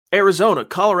Arizona,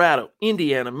 Colorado,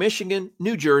 Indiana, Michigan,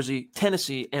 New Jersey,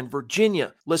 Tennessee, and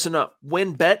Virginia. Listen up.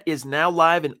 WynnBET is now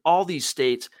live in all these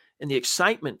states, and the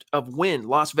excitement of Wynn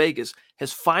Las Vegas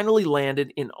has finally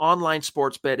landed in online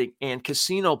sports betting and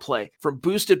casino play. From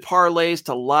boosted parlays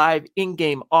to live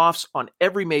in-game offs on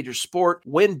every major sport,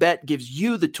 WynnBET gives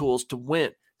you the tools to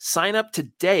win. Sign up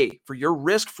today for your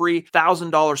risk-free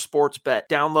 $1,000 sports bet.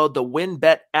 Download the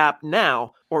WynnBET app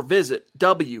now or visit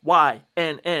wynnbet.com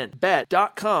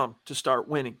to start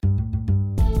winning.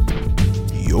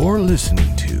 You're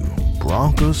listening to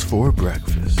Broncos for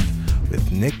Breakfast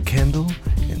with Nick Kendall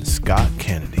and Scott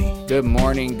Kennedy. Good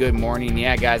morning.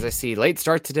 Yeah, guys, I see late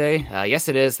start today. Yes,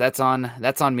 it is. That's on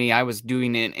me. I was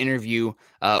doing an interview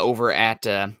over at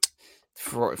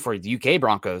for the UK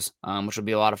Broncos, which will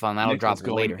be a lot of fun. That'll Nick drop was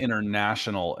going later.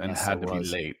 International and Yes, had to I be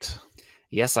was. late.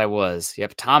 Yes, I was.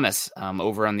 Yep, Thomas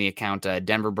over on the account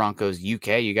Denver Broncos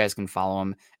UK. You guys can follow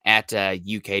him at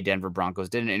UK Denver Broncos.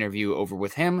 Did an interview over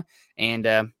with him,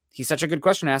 and he's such a good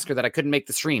question asker that I couldn't make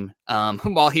the stream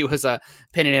while he was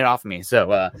pinning it off me.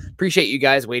 So appreciate you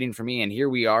guys waiting for me, and here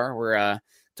we are. We're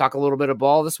talk a little bit of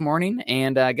ball this morning,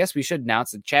 and I guess we should announce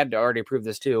that Chad already approved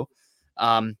this too.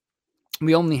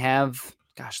 We only have,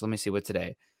 let me see what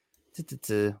today.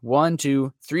 1,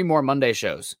 2, 3 more Monday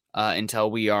shows until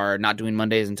we are not doing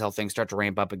Mondays until things start to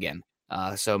ramp up again.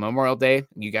 So Memorial Day,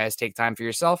 you guys take time for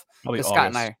yourself. Probably Scott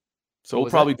and August. I. So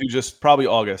we'll probably do probably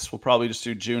August. We'll probably just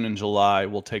do June and July.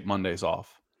 We'll take Mondays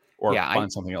off or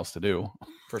find something else to do.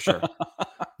 For sure.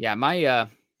 Yeah,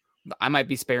 I might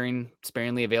be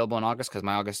sparingly available in August because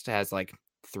my August has like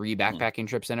 3 backpacking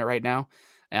trips in it right now.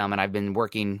 And I've been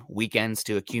working weekends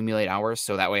to accumulate hours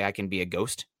so that way I can be a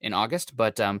ghost in August.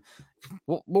 But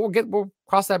we'll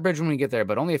cross that bridge when we get there.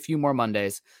 But only a few more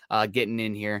Mondays getting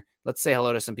in here. Let's say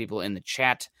hello to some people in the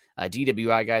chat.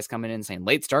 DWI guys coming in saying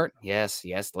late start. Yes,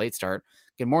 late start.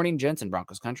 Good morning, gents in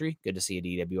Broncos country. Good to see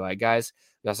you, DWI guys.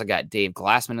 We also got Dave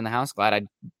Glassman in the house. Glad I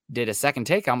did a second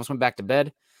take. I almost went back to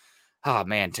bed. Oh,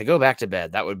 man, to go back to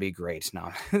bed, that would be great.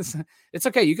 No, it's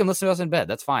okay. You can listen to us in bed.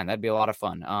 That's fine. That'd be a lot of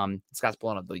fun. Scott's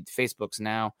pulling up the Facebooks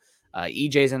now.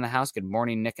 EJ's in the house. Good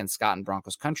morning, Nick and Scott in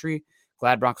Broncos country.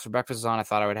 Glad Broncos for Breakfast is on. I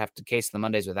thought I would have to case the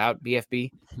Mondays without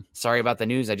BFB. Sorry about the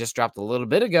news I just dropped a little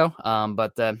bit ago,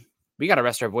 but we got to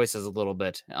rest our voices a little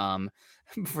bit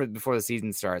before the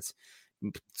season starts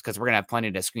because we're going to have plenty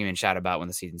to scream and shout about when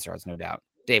the season starts, no doubt.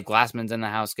 Dave Glassman's in the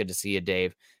house. Good to see you,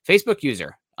 Dave. Facebook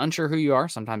user. Unsure who you are.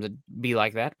 Sometimes it'd be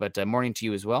like that, but morning to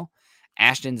you as well.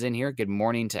 Ashton's in here. Good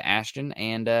morning to Ashton.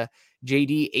 And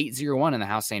JD801 in the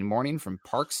house saying morning from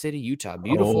Park City, Utah.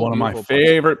 Beautiful. One of my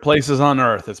favorite places on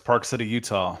earth is Park City,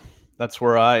 Utah. That's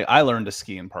where I learned to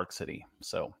ski in Park City.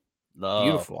 So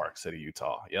beautiful Park City,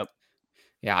 Utah. Yep.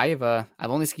 Yeah, I've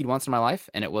only skied once in my life,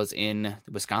 and it was in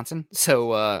Wisconsin.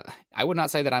 So I would not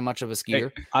say that I'm much of a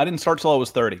skier. Hey, I didn't start till I was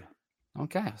 30.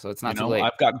 Okay, so it's not too late.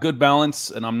 I've got good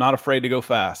balance, and I'm not afraid to go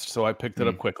fast, so I picked it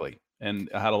up quickly, and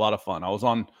I had a lot of fun. I was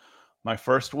on my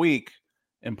first week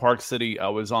in Park City. I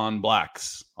was on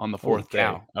blacks on the 4th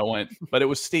day. I went, but it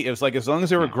was steep. It was like as long as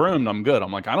they were groomed, I'm good.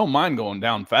 I'm like, I don't mind going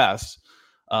down fast.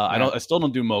 I still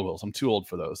don't do moguls. I'm too old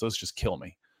for those. Those just kill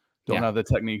me. Don't have the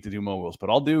technique to do moguls, but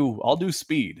I'll do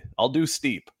speed. I'll do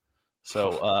steep.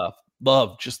 So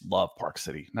love Park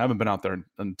City. I haven't been out there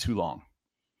in too long.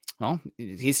 Well,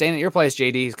 he's staying at your place,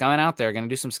 JD. He's coming out there, going to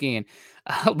do some skiing.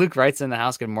 Luke Wright's in the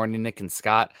house. Good morning, Nick and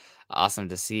Scott. Awesome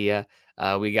to see you.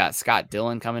 We got Scott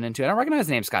Dillon coming into it. I don't recognize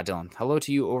the name Scott Dillon. Hello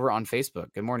to you over on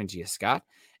Facebook. Good morning to you, Scott.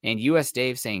 And US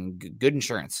Dave saying good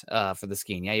insurance for the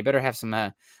skiing. Yeah, you better have some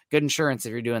good insurance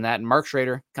if you're doing that. And Mark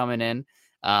Schrader coming in.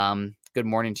 Good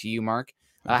morning to you, Mark.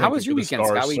 How was your weekend,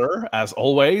 Scott? Sir, as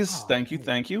always. Thank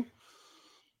you.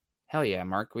 Hell yeah,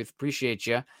 Mark. We appreciate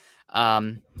you.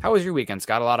 How was your weekend,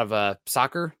 Scott? A lot of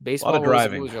soccer, baseball. A lot of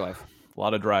driving. What was your life? A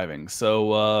lot of driving.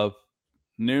 So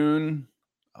noon.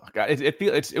 Oh God,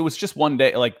 it was just one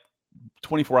day, like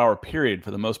 24-hour period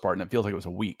for the most part, and it feels like it was a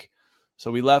week.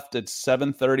 So we left at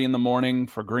 7:30 in the morning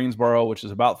for Greensboro, which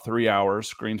is about 3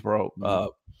 hours. Greensboro,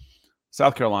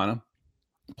 South Carolina.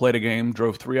 Played a game,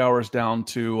 drove 3 hours down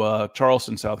to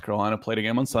Charleston, South Carolina, played a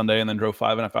game on Sunday, and then drove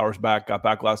 5.5 hours back. Got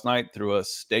back last night, threw a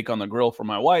steak on the grill for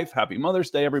my wife. Happy Mother's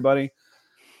Day, everybody.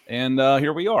 And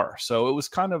here we are. So it was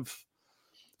kind of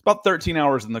about 13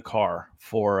 hours in the car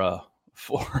for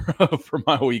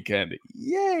my weekend.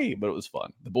 Yay! But it was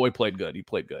fun. The boy played good. He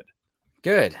played good.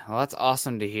 Good. Well, that's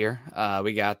awesome to hear.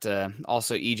 We got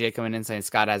also EJ coming in saying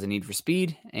Scott has a need for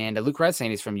speed. And Luke Red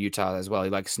saying he's from Utah as well. He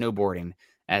likes snowboarding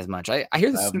as much. I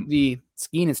hear the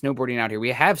skiing and snowboarding out here. We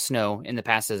have snow in the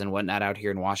passes and whatnot out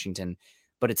here in Washington,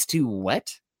 but it's too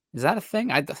wet. Is that a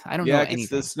thing? I don't know Yeah,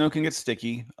 anything. the snow can get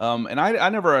sticky. And I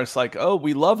never was like, oh,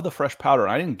 we love the fresh powder.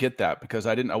 I didn't get that because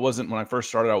I wasn't when I first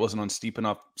started, I wasn't on steep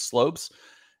enough slopes.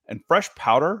 And fresh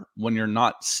powder, when you're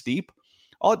not steep,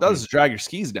 all it does is drag your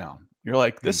skis down. You're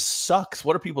like, this sucks.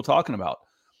 What are people talking about?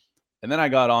 And then I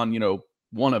got on,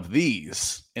 one of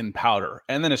these in powder,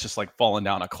 and then it's just like falling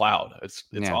down a cloud. It's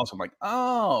awesome. Like,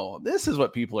 oh, this is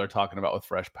what people are talking about with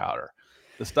fresh powder.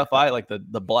 The stuff I like,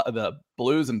 the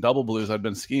blues and double blues I've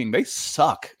been skiing, they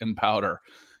suck in powder.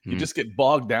 You just get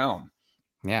bogged down.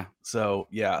 Yeah. So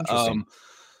yeah.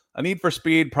 A need for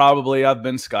speed, probably. I've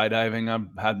been skydiving.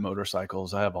 I've had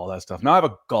motorcycles. I have all that stuff. Now I have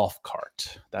a golf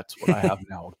cart. That's what I have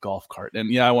now, a golf cart. And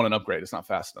yeah, I want an upgrade. It's not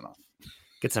fast enough.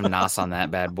 Get some NOS on that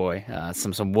bad boy.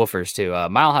 Some woofers too.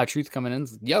 Mile High Truth coming in.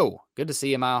 Yo, good to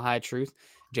see you, Mile High Truth.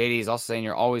 JD is also saying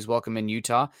you're always welcome in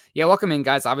Utah. Yeah, welcome in,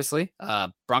 guys. Obviously,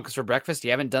 Broncos for breakfast.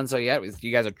 You haven't done so yet.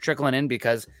 You guys are trickling in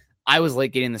because I was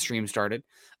late getting the stream started.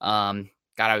 I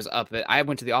was up. I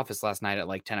went to the office last night at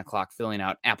like 10 o'clock filling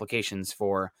out applications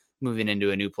for moving into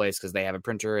a new place because they have a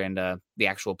printer and the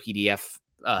actual PDF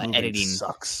editing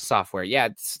software. Yeah,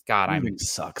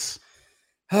 Sucks.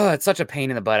 Oh, it's such a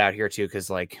pain in the butt out here too, because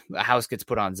like a house gets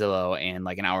put on Zillow and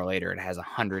like an hour later it has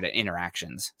 100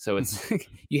 interactions. So it's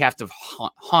you have to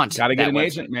haunt. Got to get an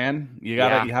agent, man. You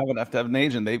have to have an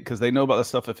agent because they know about the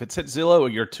stuff. If it's hit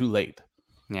Zillow, you're too late.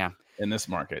 Yeah, in this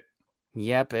market.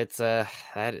 Yep, it's that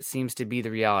it seems to be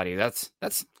the reality. That's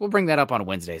we'll bring that up on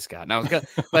Wednesday, Scott. No,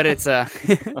 but it's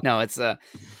no, it's a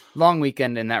long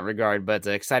weekend in that regard. But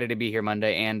excited to be here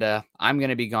Monday, and I'm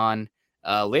gonna be gone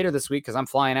later this week because I'm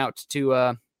flying out to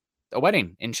a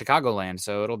wedding in Chicagoland.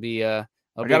 So it'll be I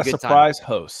got a surprise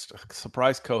host, a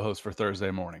surprise co-host for Thursday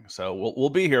morning. So we'll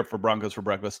be here for Broncos for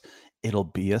breakfast. It'll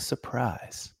be a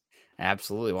surprise.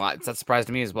 Absolutely. Well, it's a surprise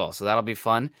to me as well. So that'll be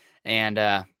fun, and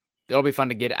it'll be fun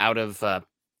to get out of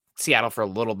Seattle for a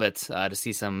little bit to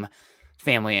see some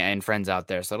family and friends out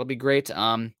there. So it'll be great.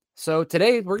 So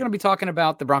today we're going to be talking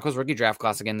about the Broncos rookie draft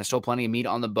class again. There's still plenty of meat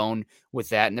on the bone with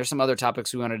that. And there's some other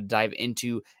topics we wanted to dive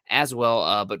into as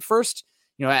well. But first,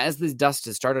 as the dust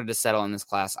has started to settle in this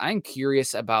class, I'm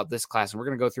curious about this class, and we're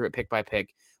going to go through it pick by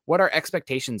pick. What our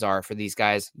expectations are for these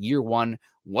guys year one.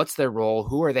 What's their role?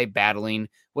 Who are they battling?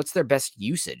 What's their best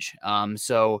usage? Scott,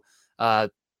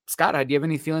 do you have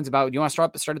any feelings about, do you want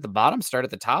to start at the bottom, start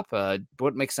at the top?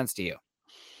 What makes sense to you?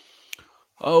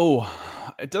 Oh,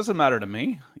 it doesn't matter to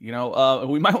me. We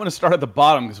might want to start at the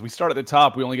bottom because we start at the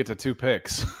top. We only get to 2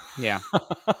 picks. Yeah.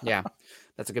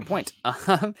 That's a good point.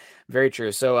 Very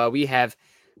true. So we have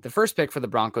the first pick for the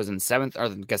Broncos in 7th, or I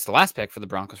guess the last pick for the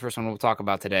Broncos. First one we'll talk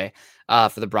about today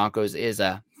for the Broncos is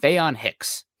Faion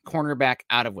Hicks, cornerback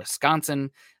out of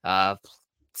Wisconsin.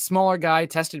 Smaller guy,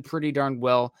 tested pretty darn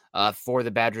well for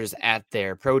the Badgers at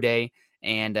their pro day,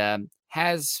 and he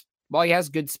has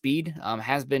good speed,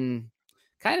 has been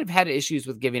kind of had issues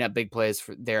with giving up big plays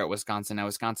there at Wisconsin. Now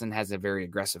Wisconsin has a very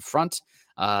aggressive front.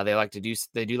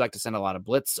 They do like to send a lot of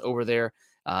blitz over there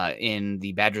in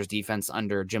the Badgers defense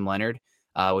under Jim Leonard,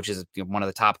 which is one of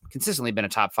the top, consistently been a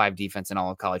top 5 defense in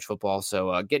all of college football.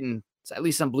 So getting at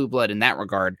least some blue blood in that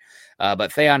regard.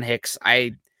 But Faion Hicks,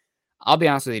 I'll be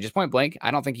honest with you, just point blank, I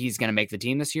don't think he's going to make the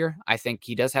team this year. I think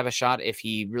he does have a shot if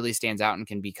he really stands out and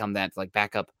can become that like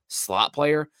backup slot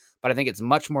player. But I think it's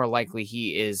much more likely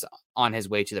he is on his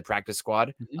way to the practice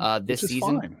squad this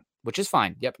season, which is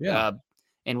fine. Yep. Yeah.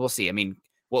 And we'll see. I mean,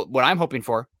 what I'm hoping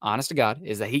for, honest to God,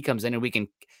 is that he comes in and we can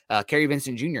Kerry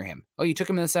Vincent Jr. him. Oh, you took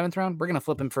him in the 7th round? We're going to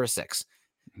flip him for a 6.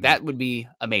 That would be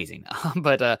amazing.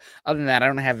 But other than that, I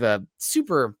don't have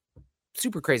super,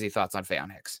 super crazy thoughts on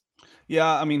Faion Hicks.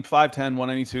 Yeah, I mean, 5'10",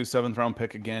 192, 7th round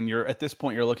pick again. At this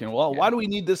point, you're looking, why do we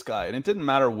need this guy? And it didn't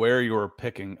matter where you were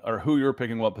picking or who you were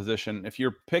picking, what position. If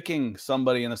you're picking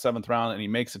somebody in the 7th round and he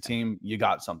makes a team, you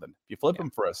got something. If you flip him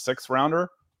for a 6th rounder,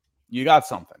 you got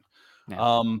something.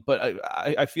 Yeah. But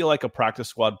I feel like a practice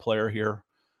squad player here.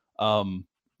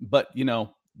 But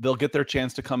they'll get their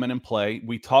chance to come in and play.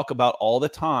 We talk about all the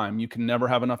time, you can never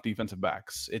have enough defensive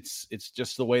backs. It's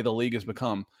just the way the league has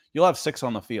become. You'll have 6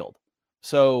 on the field.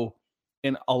 So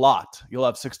in a lot, you'll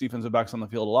have 6 defensive backs on the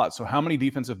field a lot. So how many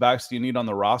defensive backs do you need on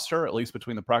the roster, at least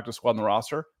between the practice squad and the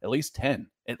roster? At least 10.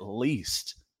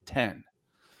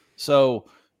 So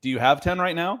do you have 10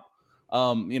 right now?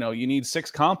 You need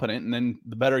 6 competent, and then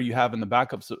the better you have in the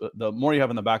backups, the more you have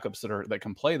in the backups that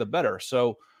can play, the better.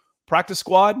 So practice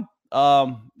squad,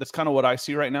 that's kind of what I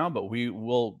see right now, but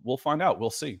we'll find out.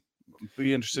 We'll see.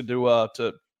 Be interested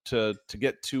to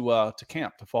get to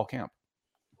camp, to fall camp.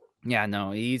 Yeah,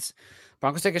 no,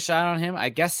 Broncos take a shot on him. I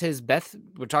guess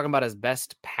we're talking about his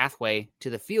best pathway to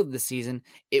the field this season.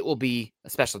 It will be a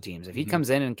special teams. If he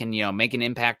comes in and can, make an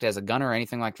impact as a gunner or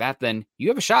anything like that, then you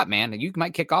have a shot, man. You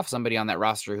might kick off somebody on that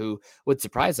roster who would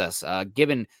surprise us,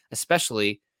 given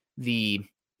especially the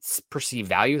perceived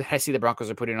value that I see the Broncos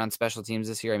are putting on special teams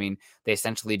this year. I mean, they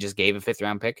essentially just gave a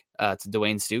 5th-round pick to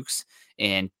Dwayne Stukes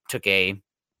and took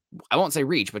I won't say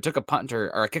reach, but took a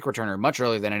punter or a kick returner much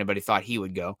earlier than anybody thought he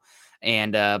would go.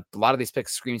 And a lot of these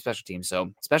picks scream special teams.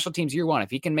 So special teams year one, if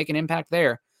he can make an impact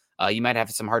there, you might have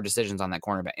some hard decisions on that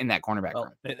cornerback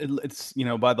room. It's,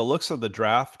 by the looks of the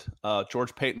draft,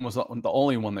 George Payton was the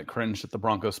only one that cringed at the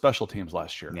Broncos special teams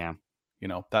last year. Yeah.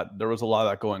 That there was a lot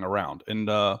of that going around. And,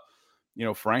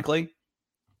 frankly,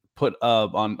 put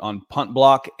on punt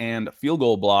block and field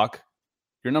goal block,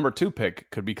 your number 2 pick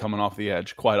could be coming off the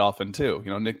edge quite often too.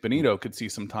 Nick Benito could see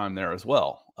some time there as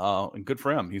well. And good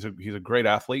for him. He's a great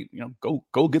athlete.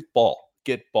 Go get ball.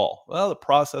 Well, the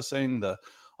processing,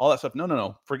 all that stuff.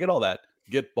 No. Forget all that.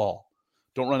 Get ball.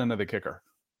 Don't run into the kicker.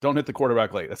 Don't hit the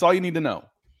quarterback late. That's all you need to know.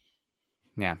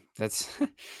 Yeah, that's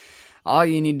all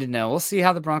you need to know. We'll see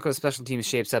how the Broncos special teams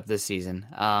shapes up this season.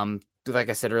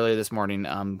 Like I said earlier this morning,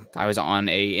 I was on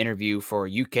a interview for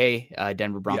UK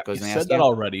Denver Broncos. Yeah, you said that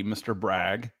already, Mr.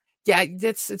 Bragg. Yeah,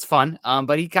 it's fun.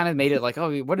 But he kind of made it like,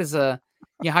 oh, what is how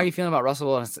are you feeling about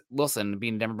Russell Wilson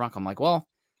being a Denver Bronco? I'm like, well,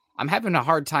 I'm having a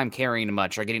hard time carrying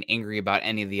much or getting angry about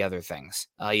any of the other things.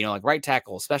 Like right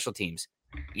tackle, special teams.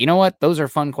 You know what? Those are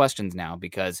fun questions now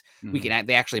because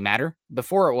they actually matter.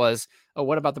 Before it was, oh,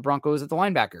 what about the Broncos at the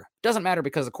linebacker? Doesn't matter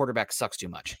because the quarterback sucks too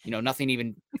much. Nothing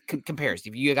even compares.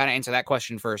 You got to answer that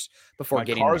question first before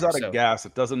getting car's out of gas.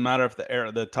 It doesn't matter if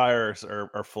the tires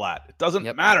are flat. It doesn't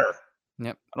matter.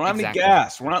 Yep. I don't have any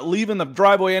gas. We're not leaving the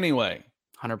driveway anyway.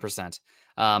 100%.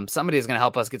 Somebody is going to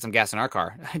help us get some gas in our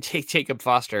car. Jacob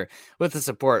Foster with the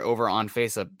support over on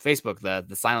Facebook,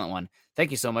 the silent one.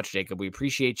 Thank you so much, Jacob. We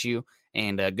appreciate you.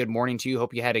 And good morning to you.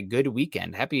 Hope you had a good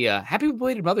weekend. Happy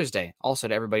belated Mother's Day also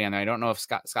to everybody on there. I don't know if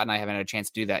Scott and I haven't had a chance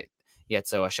to do that yet.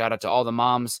 So a shout out to all the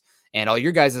moms and all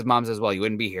your guys' moms as well. You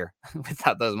wouldn't be here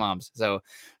without those moms. So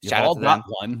shout out to them.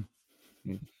 One.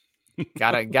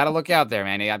 Gotta look out there,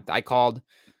 man. I called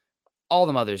all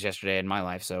the mothers yesterday in my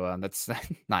life. So that's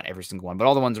not every single one, but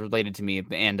all the ones related to me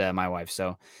and my wife.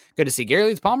 So good to see Gary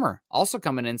Leeds Palmer also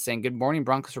coming in saying, good morning,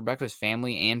 Broncos for breakfast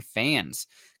family and fans.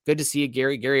 Good to see you,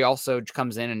 Gary. Gary also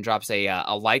comes in and drops a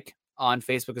like on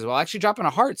Facebook as well. Actually dropping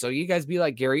a heart. So you guys be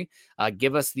like Gary.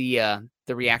 Give us the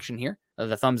reaction here,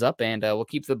 the thumbs up, and we'll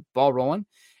keep the ball rolling.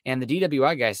 And the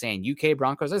DWI guy saying UK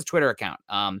Broncos, that's a Twitter account.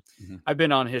 I've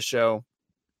been on his show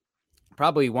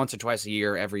probably once or twice a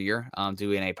year, every year,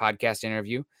 doing a podcast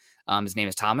interview. His name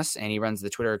is Thomas, and he runs the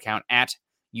Twitter account at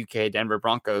UK Denver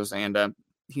Broncos. And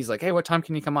he's like, hey, what time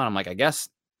can you come on? I'm like, I guess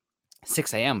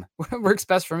 6 a.m. works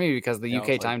best for me because of the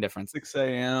UK time difference. 6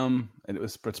 a.m.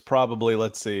 It's probably,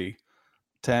 let's see,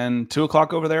 2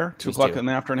 o'clock over there, 2 o'clock in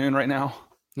the afternoon right now.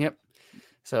 Yep.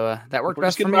 So that worked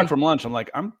best for me. Back from lunch. I'm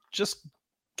like, I'm just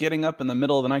getting up in the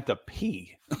middle of the night to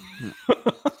pee.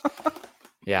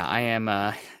 Yeah, I am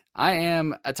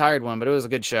a tired one, but it was a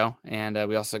good show. And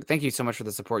we also thank you so much for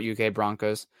the support, UK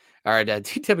Broncos, or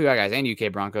TWI guys and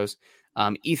UK Broncos.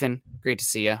 Ethan, great to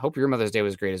see you. Hope your Mother's Day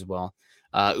was great as well.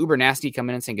 Uber Nasty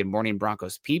coming in saying good morning,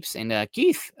 Broncos peeps. And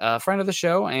Keith, friend of the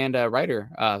show and writer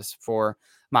for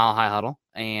Mile High Huddle,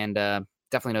 and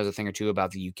definitely knows a thing or two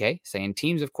about the UK, saying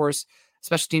teams, of course,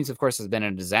 special teams, of course, has been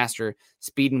a disaster.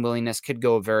 Speed and willingness could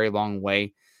go a very long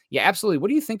way. Yeah, absolutely. What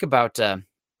do you think about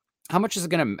how much is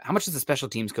the special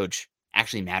teams coach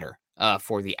actually matter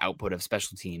for the output of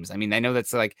special teams? I mean, I know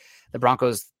that's like the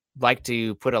Broncos like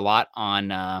to put a lot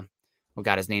on, oh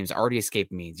God, his name's already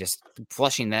escaped me, just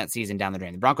flushing that season down the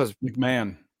drain. The Broncos.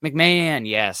 McMahon.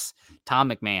 Yes. Tom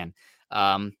McMahon.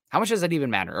 How much does that even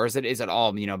matter? Or is it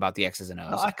all, about the X's and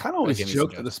O's? I kind of always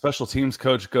joke that the special teams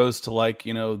coach goes to like,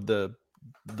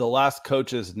 the last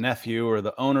coach's nephew or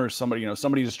the owner,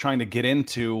 somebody just trying to get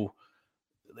into.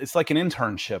 It's like an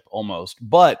internship almost.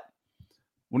 But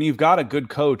when you've got a good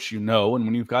coach, and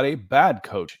when you've got a bad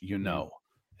coach,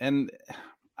 and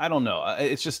I don't know.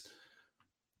 It's just,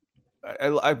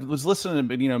 I was listening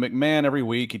to, McMahon every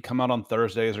week. He'd come out on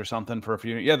Thursdays or something for a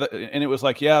few. Yeah. And it was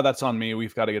like, yeah, that's on me.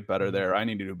 We've got to get better there. I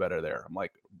need to do better there. I'm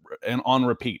like, and on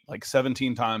repeat, like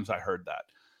 17 times I heard that.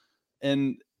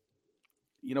 And,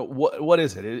 what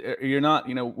is it? You're not,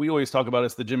 we always talk about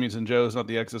it's the Jimmies and Joes, not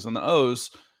the X's and the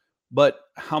O's. But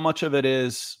how much of it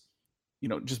is,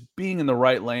 just being in the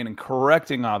right lane and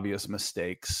correcting obvious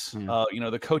mistakes?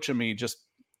 The coach in me just,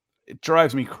 it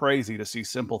drives me crazy to see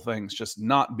simple things just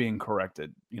not being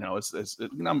corrected.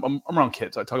 I'm around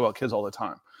kids. I talk about kids all the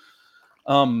time.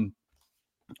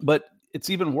 But it's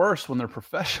even worse when they're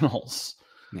professionals.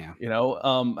 Yeah.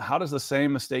 How does the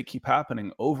same mistake keep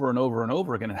happening over and over and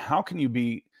over again? And how can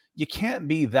you can't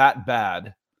be that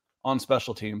bad on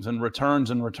special teams and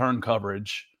returns and return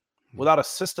coverage without a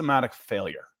systematic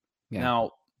failure. Yeah.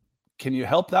 Now, can you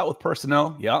help that with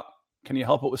personnel? Yeah. Can you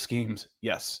help it with schemes?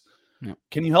 Yes. Yeah.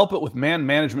 Can you help it with man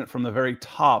management from the very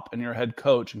top and your head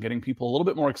coach and getting people a little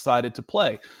bit more excited to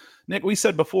play? Nick, we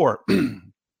said before,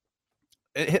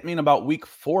 it hit me in about week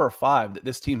 4 or 5 that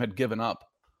this team had given up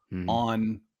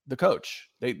on the coach.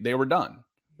 They were done.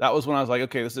 That was when I was like,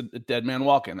 okay, this is a dead man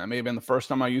walking. That may have been the first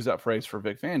time I used that phrase for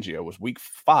Vic Fangio, was week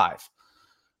 5.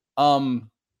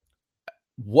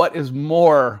 What is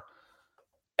more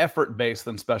effort-based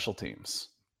than special teams?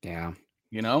 Yeah.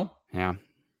 Yeah.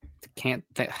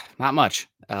 Not much.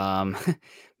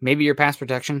 Maybe your pass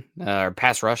protection or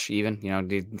pass rush, even,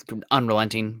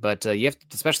 unrelenting, but you have to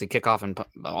especially kickoff and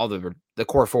all the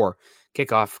core 4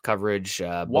 kickoff coverage.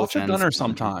 Watch a gunner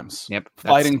sometimes. Yep.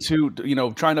 Fighting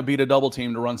trying to beat a double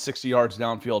team to run 60 yards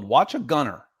downfield. Watch a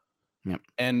gunner. Yep.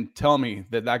 And tell me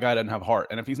that guy doesn't have heart.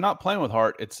 And if he's not playing with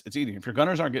heart, it's easy. If your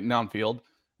gunners aren't getting downfield,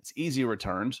 it's easy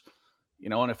returns.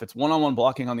 And if it's one-on-one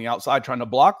blocking on the outside, trying to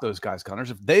block those guys'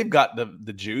 gunners, if they've got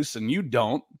the juice and you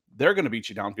don't, they're going to beat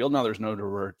you downfield. Now there's no to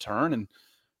return. And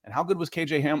how good was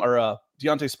KJ Ham or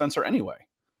Deontay Spencer anyway?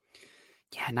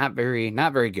 Yeah, not very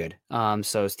good.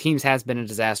 So his teams has been a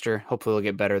disaster. Hopefully we'll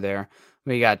get better there.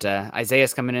 We got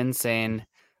Isaiah's coming in saying,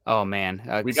 "Oh man,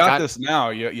 we got this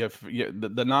now."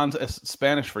 The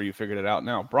non-Spanish for you figured it out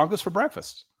now. Broncos for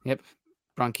breakfast. Yep,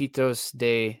 Bronquitos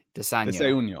de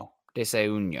Desayuno.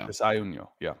 Desayuno.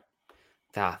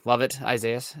 Yeah. Love it,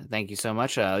 Isaiah. Thank you so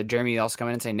much. Jeremy also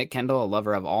coming in and saying Nick Kendall, a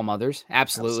lover of all mothers.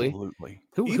 Absolutely.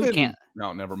 Who can't?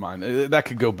 No, never mind. That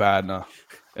could go bad.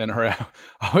 And her,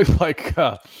 I was like,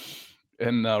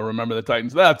 Remember the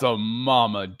Titans. That's a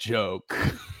mama joke.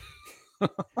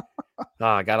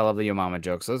 I gotta love the Yo Mama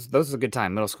jokes. Those are a good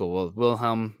time. Middle school.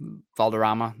 Wilhelm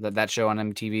Valderrama, that show on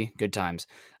MTV. Good times.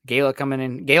 Gail coming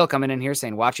in here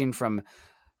saying watching from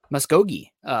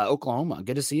Muskogee, Oklahoma.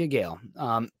 Good to see you, Gail.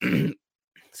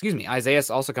 Excuse me. Isaiah's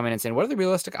also coming in saying, what are the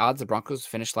realistic odds the Broncos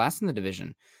finish last in the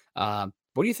division? What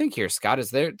do you think here, Scott?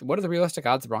 What are the realistic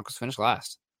odds the Broncos finish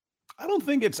last? I don't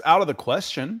think it's out of the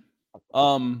question.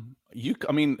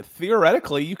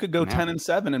 Theoretically, you could go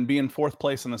 10-7 and be in 4th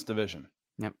place in this division.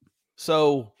 Yep.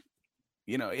 So,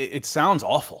 it sounds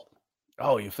awful.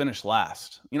 Oh, you finished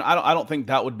last. I don't think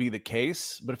that would be the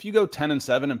case. But if you go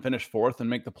 10-7 and finish 4th and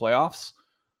make the playoffs,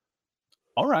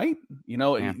 all right.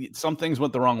 Some things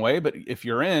went the wrong way, but if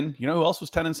you're in, who else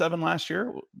was 10-7 last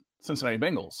year? Cincinnati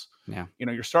Bengals. Yeah.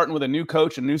 You're starting with a new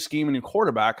coach, a new scheme, a new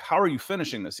quarterback. How are you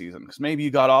finishing the season? Because maybe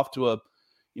you got off to a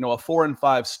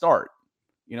 4-5 start,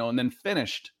 and then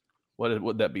finished. What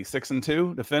would that be?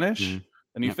 6-2 to finish? Mm-hmm.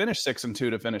 And you finish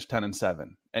 6-2 to finish 10-7,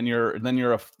 and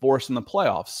you're a force in the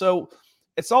playoffs. So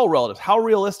it's all relative. How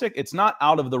realistic? It's not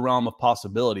out of the realm of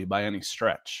possibility by any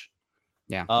stretch.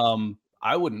 Yeah.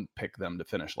 I wouldn't pick them to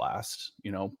finish last.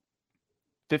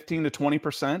 15 to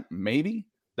 20%, maybe,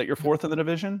 that you're 4th in the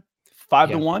division.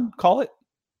 5-1, call it.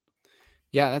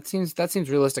 Yeah, that seems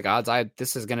realistic odds.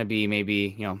 This is going to be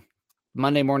maybe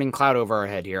Monday morning cloud over our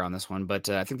head here on this one, but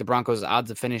I think the Broncos' odds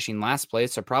of finishing last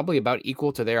place are probably about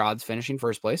equal to their odds finishing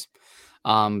 1st place.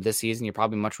 This season, you're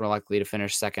probably much more likely to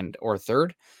finish 2nd or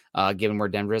 3rd, given where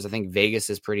Denver is. I think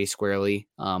Vegas is pretty squarely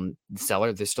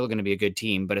stellar. They're still going to be a good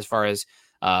team, but as far as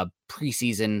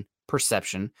preseason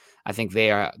perception, I think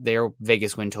their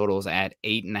Vegas win totals at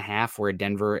 8.5, where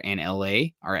Denver and LA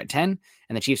are at 10,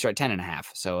 and the Chiefs are at 10.5.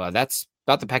 So that's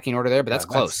about the pecking order there, but that's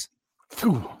close.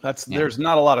 There's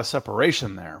not a lot of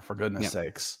separation there, for goodness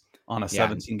sakes, on a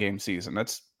 17-game season.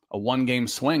 That's a 1-game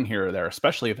swing here or there,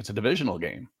 especially if it's a divisional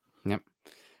game. Yep.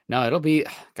 No, it'll be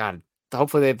God.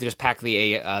 Hopefully they've just packed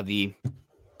the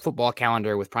football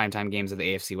calendar with primetime games of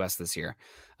the AFC West this year.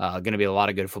 Going to be a lot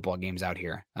of good football games out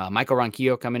here. Michael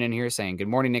Ronquillo coming in here saying, good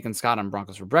morning, Nick and Scott on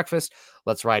Broncos for breakfast.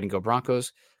 Let's ride and go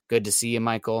Broncos. Good to see you,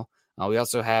 Michael. We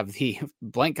also have the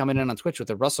blank coming in on Twitch with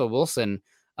the Russell Wilson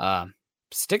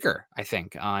sticker, I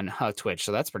think, on Twitch.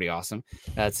 So that's pretty awesome.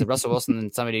 It's the Russell Wilson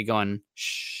and somebody going,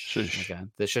 shh. Okay,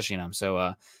 the shushing them.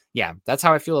 So, that's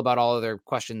how I feel about all of their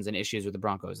questions and issues with the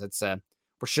Broncos. That's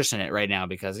we're shushing it right now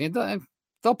because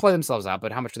they'll play themselves out,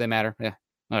 but how much do they matter? Yeah.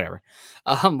 Whatever.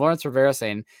 Lawrence Rivera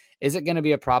saying, is it going to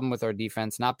be a problem with our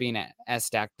defense not being as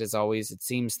stacked as always? It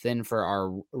seems thin for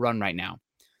our run right now.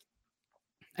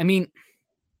 I mean,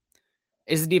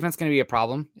 is the defense going to be a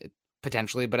problem?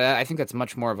 potentially, but I think that's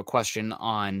much more of a question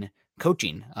on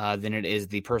coaching than it is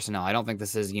the personnel. I don't think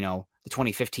this is, the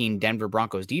 2015 Denver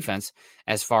Broncos defense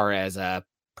as far as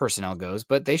personnel goes,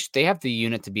 but they have the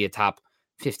unit to be a top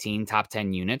 15, top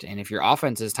 10 unit. And if your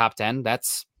offense is top 10,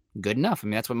 that's good enough. I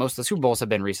mean, that's what most of the Super Bowls have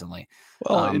been recently.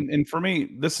 Well, and for me,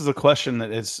 this is a question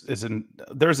that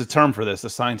there's a term for this, a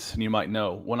science, and you might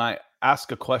know. When I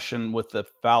ask a question with the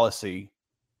fallacy,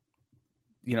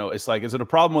 it's like, is it a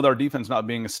problem with our defense not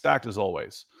being as stacked as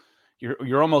always?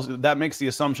 You're almost, that makes the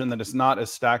assumption that it's not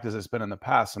as stacked as it's been in the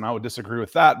past. And I would disagree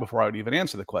with that before I would even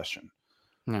answer the question.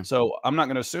 So I'm not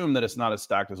going to assume that it's not as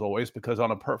stacked as always, because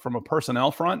from a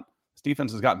personnel front, this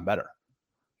defense has gotten better.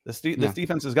 This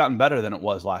defense has gotten better than it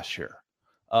was last year.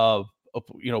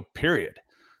 Period.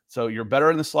 So you're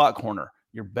better in the slot corner.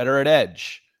 You're better at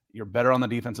edge. You're better on the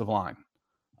defensive line.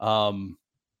 Is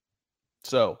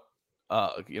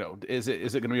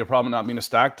it going to be a problem not being as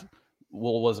stacked?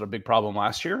 Well, was it a big problem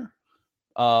last year?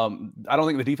 I don't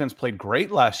think the defense played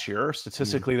great last year.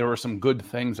 Statistically, there were some good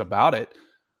things about it.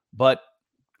 But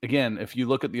again, if you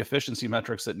look at the efficiency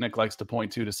metrics that Nick likes to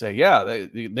point to say, yeah, they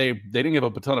didn't give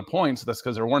up a ton of points, that's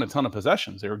because there weren't a ton of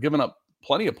possessions. They were giving up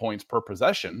plenty of points per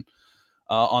possession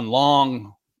on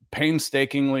long,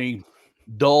 painstakingly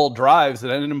dull drives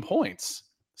that ended in points.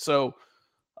 So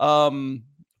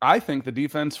I think the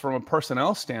defense from a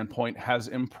personnel standpoint has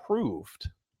improved.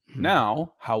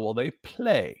 Now, how will they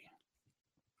play?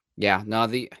 Yeah, no,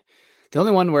 the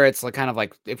only one where it's kind of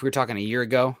like if we were talking a year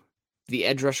ago, the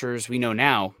edge rushers we know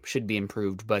now should be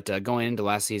improved, but going into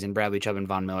last season, Bradley Chubb and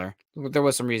Von Miller, there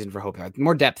was some reason for hope.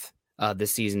 More depth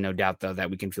this season, no doubt, though, that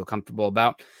we can feel comfortable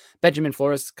about. Benjamin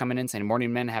Flores coming in saying,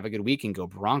 "Morning, men, have a good week and go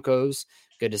Broncos."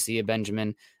 Good to see you,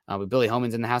 Benjamin. With Billy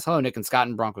Holman's in the house. Hello, Nick and Scott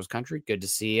in Broncos country. Good to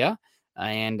see you.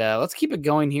 And let's keep it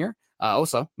going here.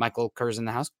 Also, Michael Kerr's in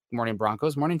the house. Morning,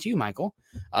 Broncos. Morning to you, Michael.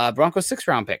 Broncos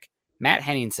 6th-round pick, Matt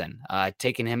Henningsen,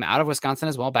 taking him out of Wisconsin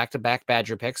as well, back-to-back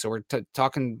Badger picks. So we're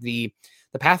talking the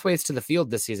pathways to the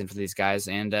field this season for these guys.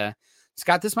 And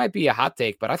Scott, this might be a hot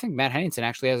take, but I think Matt Henningsen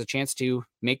actually has a chance to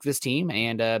make this team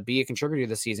and be a contributor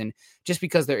this season, just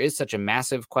because there is such a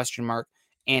massive question mark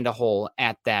and a hole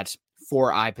at that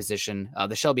 4-eye position,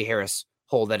 the Shelby Harris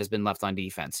hole that has been left on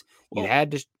defense. You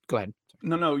had to go ahead.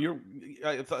 No,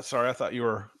 I thought you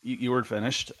were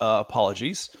finished.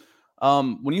 Apologies.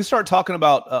 When you start talking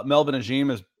about Melvin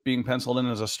Agim as being penciled in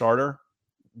as a starter,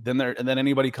 then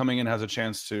anybody coming in has a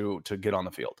chance to get on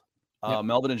the field. Yep.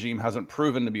 Melvin Agim hasn't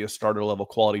proven to be a starter level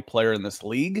quality player in this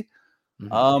league.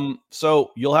 Mm-hmm. So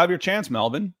you'll have your chance,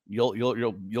 Melvin.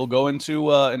 You'll go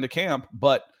into camp.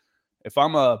 But if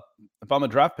I'm a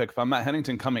draft pick, if I'm Matt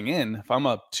Henningsen coming in, if I'm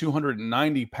a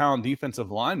 290-pound defensive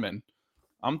lineman,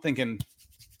 I'm thinking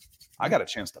I got a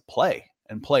chance to play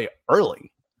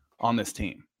early on this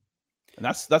team. And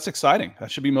that's exciting. That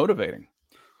should be motivating.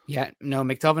 Yeah, no,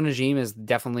 McTelvin Agim is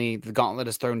definitely, the gauntlet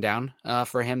is thrown down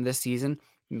for him this season.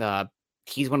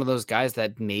 He's one of those guys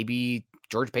that maybe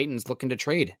George Payton's looking to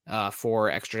trade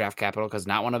for extra draft capital, because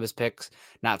not one of his picks,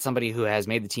 not somebody who has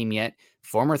made the team yet.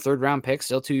 Former 3rd-round pick,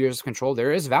 still 2 years of control.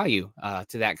 There is value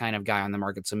to that kind of guy on the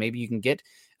market. So maybe you can get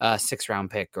a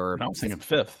 6th-round pick, or I was thinking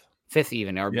 5th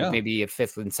even, or maybe a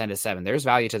 5th and send a 7. There's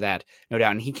value to that, no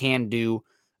doubt. And he can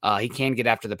get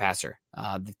after the passer.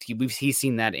 He's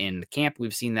seen that in camp.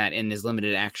 We've seen that in his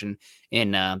limited action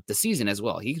in the season as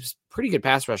well. He's pretty good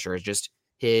pass rusher. It's just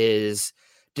his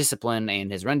discipline and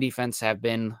his run defense have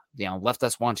been, left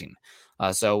us wanting.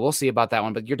 So we'll see about that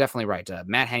one, but you're definitely right.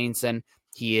 Matt Henningsen,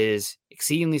 he is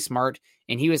exceedingly smart,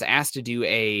 and he was asked to do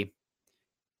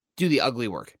the ugly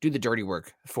work, do the dirty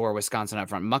work for Wisconsin up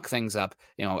front, muck things up,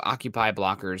 occupy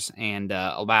blockers, and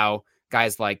allow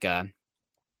guys like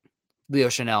Leo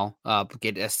Chanel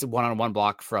get a one-on-one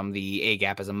block from the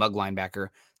A-gap as a mug linebacker.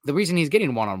 The reason he's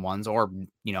getting one-on-ones, or,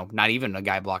 not even a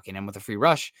guy blocking him with a free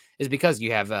rush, is because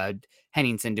you have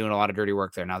Henningsen doing a lot of dirty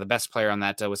work there. Now, the best player on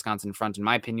that Wisconsin front, in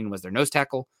my opinion, was their nose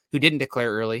tackle, who didn't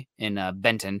declare early in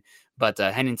Benton, but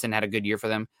Henningsen had a good year for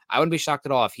them. I wouldn't be shocked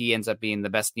at all if he ends up being the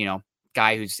best,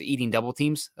 guy who's eating double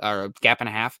teams or a gap and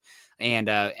a half and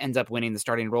ends up winning the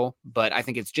starting role. But I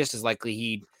think it's just as likely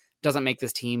he doesn't make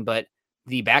this team, but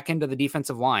the back end of the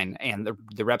defensive line and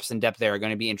the reps and depth there are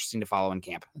going to be interesting to follow in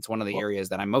camp. It's one of the areas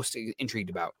that I'm most intrigued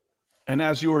about. And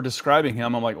as you were describing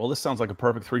him, I'm like, well, this sounds like a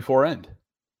perfect 3-4 end.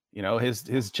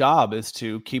 His job is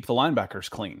to keep the linebackers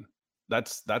clean.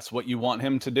 That's what you want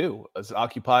him to do, is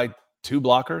occupy 2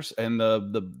 blockers and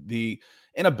the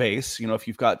in a base, if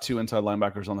you've got 2 inside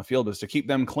linebackers on the field, is to keep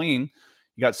them clean.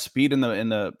 You got speed at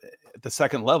the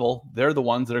second level. They're the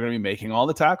ones that are going to be making all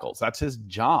the tackles. That's his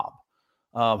job.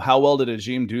 How well did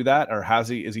Ajim do that, or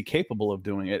is he capable of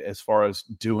doing it as far as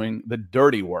doing the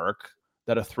dirty work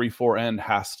that a 3-4 end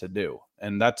has to do?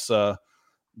 And that'll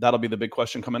be the big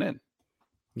question coming in.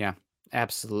 Yeah,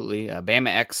 absolutely. Bama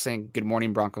X saying, good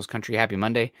morning, Broncos country. Happy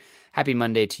Monday. Happy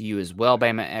Monday to you as well,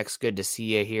 Bama X. Good to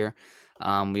see you here.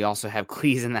 We also have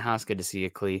Cleese in the house. Good to see you,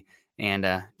 Clee.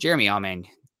 And Jeremy, oh man,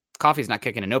 coffee's not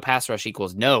kicking. And no pass rush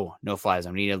equals no fly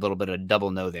zone. We need a little bit of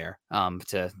double no there.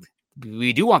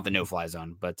 We do want the no fly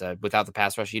zone, but without the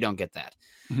pass rush, you don't get that.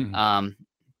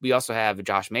 We also have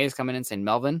Josh Mays coming in saying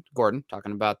Melvin Gordon,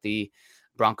 talking about the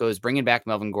Broncos bringing back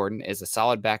Melvin Gordon is a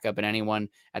solid backup, and anyone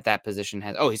at that position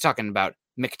has. Oh, he's talking about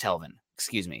McTelvin.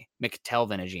 Excuse me,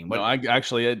 McTelvin Ajim. No, I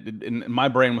actually, my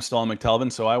brain was still on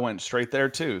McTelvin, so I went straight there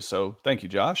too. So thank you,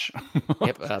 Josh.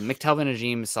 Yep, McTelvin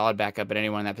Ajim, solid backup, but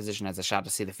anyone in that position has a shot to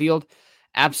see the field.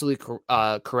 Absolutely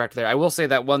correct there. I will say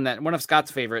that one of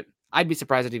Scott's favorite. I'd be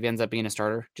surprised if he ends up being a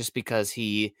starter, just because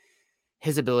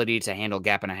his ability to handle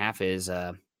gap and a half is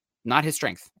not his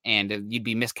strength, and you'd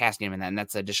be miscasting him in that, and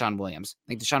that's Deshaun Williams. I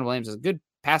think Deshaun Williams is a good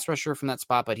pass rusher from that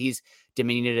spot, but he's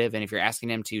diminutive, and if you're asking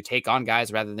him to take on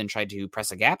guys rather than try to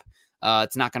press a gap,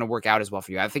 it's not going to work out as well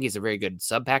for you. I think he's a very good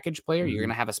sub-package player. You're going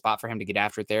to have a spot for him to get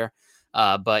after it there,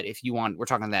 but if you want, we're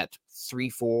talking that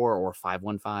 3-4 or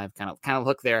 5-1-5 kind of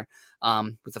look there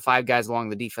with the 5 guys along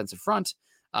the defensive front.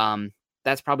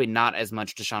 That's probably not as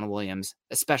much Deshaun Williams,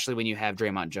 especially when you have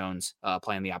Draymond Jones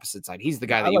playing the opposite side. He's the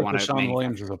guy that you want to. Deshaun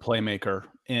Williams is a playmaker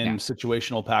in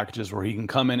situational packages where he can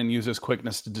come in and use his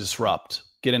quickness to disrupt,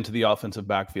 get into the offensive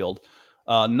backfield,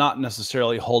 not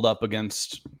necessarily hold up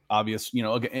against obvious,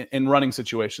 in running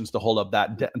situations to hold up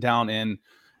that down in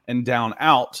and down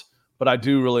out. But I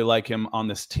do really like him on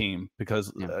this team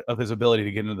because of his ability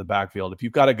to get into the backfield. If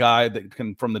you've got a guy that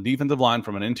can, from the defensive line,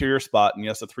 from an interior spot, and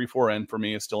yes, a 3-4 end for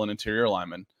me is still an interior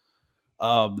lineman.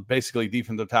 Basically,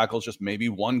 defensive tackle is just maybe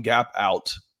one gap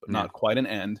out, but not quite an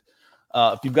end.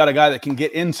 If you've got a guy that can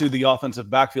get into the offensive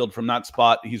backfield from that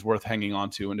spot, he's worth hanging on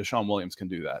to, and Deshaun Williams can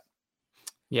do that.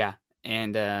 Yeah,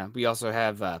 and we also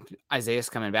have Isaiah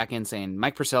coming back in saying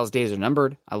Mike Purcell's days are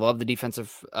numbered. I love the defensive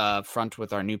front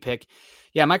with our new pick.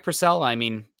 Yeah, Mike Purcell, I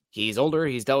mean, he's older,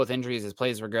 he's dealt with injuries, his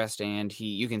plays regressed, and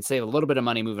you can save a little bit of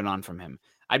money moving on from him.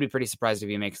 I'd be pretty surprised if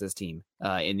he makes this team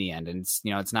in the end. And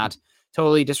it's not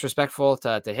totally disrespectful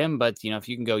to him, but if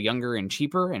you can go younger and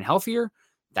cheaper and healthier,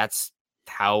 that's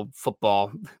how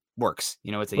football works.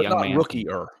 It's a young man.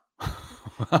 Rookie-er.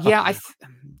 Yeah,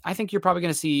 I think you're probably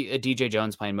going to see a DJ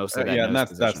Jones playing most of that. Yeah, and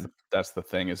that's the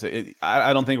thing is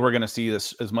I don't think we're going to see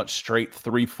this as much straight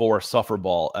 3-4 suffer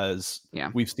ball as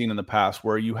we've seen in the past,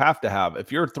 where you have to have,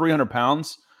 if you're 300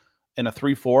 pounds and a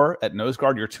 3-4 at nose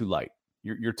guard, you're too light.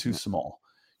 You're too small.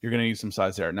 You're going to need some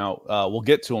size there. Now we'll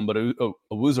get to him, but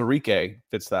Awuzarike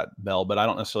fits that bill, but I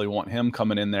don't necessarily want him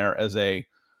coming in there as a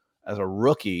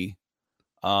rookie.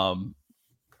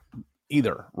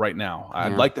 Either right now.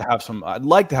 I'd like to have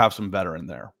some veteran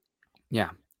there.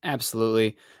 Yeah,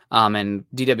 absolutely. And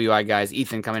DWI guys,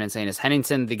 Ethan coming in saying, is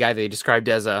Henningsen the guy they described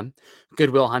as a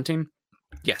Goodwill Hunting?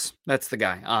 Yes, that's the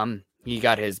guy. He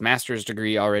got his master's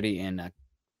degree already in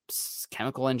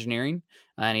chemical engineering,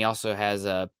 and he also has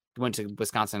went to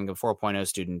Wisconsin, a 4.0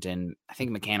 student in, I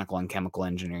think, mechanical and chemical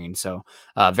engineering. So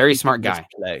very smart guy.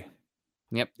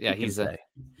 Yep. Yeah, he's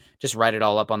just write it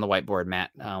all up on the whiteboard,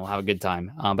 Matt. We'll have a good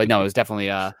time. But no, it was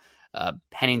definitely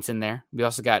Henningsen there. We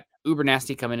also got Uber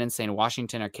Nasty coming in saying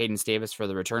Washington or Cadence Davis for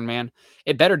the return man.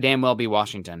 It better damn well be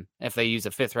Washington if they use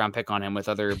a 5th round pick on him with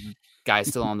other guys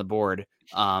still on the board,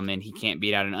 and he can't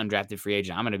beat out an undrafted free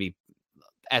agent. I'm going to be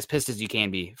as pissed as you can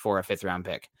be for a 5th round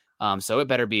pick. So it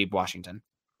better be Washington.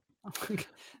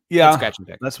 Yeah,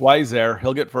 that's why he's there.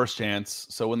 He'll get first chance.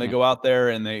 So when they go out there,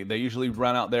 and they usually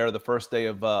run out there the first day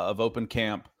of open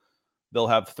camp, they'll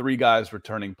have 3 guys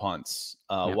returning punts.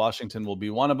 Washington will be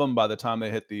one of them. By the time they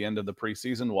hit the end of the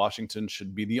preseason, Washington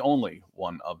should be the only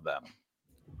one of them.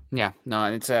 Yeah, no,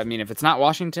 it's. I mean, if it's not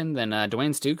Washington, then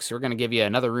Dwayne Stukes, we're going to give you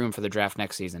another room for the draft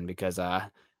next season because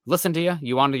listen to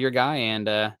you wanted your guy,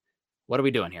 and what are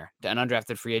we doing here? An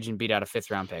undrafted free agent beat out a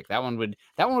 5th round pick. That one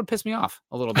would piss me off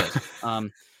a little bit.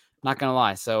 Not gonna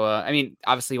lie. So I mean,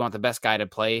 obviously you want the best guy to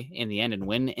play in the end and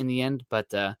win in the end, but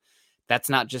that's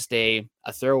not just a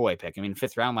throwaway pick. I mean,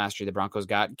 5th round last year, the Broncos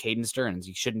got Caden Stearns.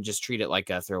 You shouldn't just treat it like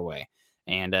a throwaway.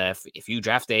 And if you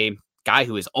draft a guy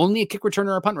who is only a kick returner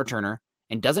or a punt returner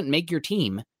and doesn't make your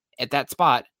team at that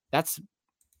spot, that's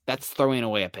throwing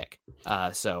away a pick.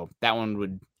 So that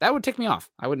would tick me off.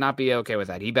 I would not be okay with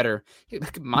that.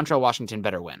 Montrell Washington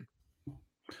better win.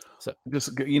 So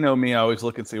just, me, I always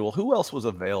look and see, well, who else was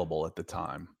available at the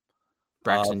time?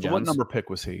 Braxton Jones. What number pick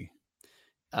was he?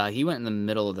 He went in the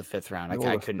middle of the 5th round.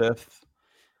 I couldn't. 5th.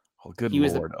 Oh, good He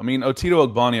was Lord. I mean, Otito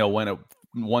Ogbonnia went at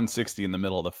 160 in the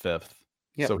middle of the fifth.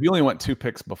 Yep. So he only went 2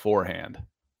 picks beforehand.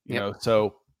 You Yep. know,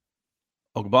 so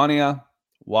Ogbonnia,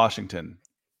 Washington.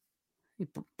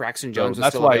 Braxton So Jones was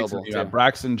that's still why available. you got Too.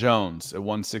 Braxton Jones at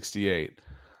 168.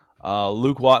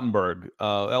 Luke Wattenberg.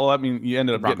 Well, I mean, you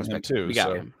ended up getting him too. We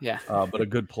got him. Yeah. But a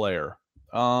good player.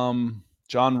 John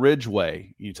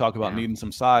Ridgeway. You talk about needing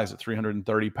some size at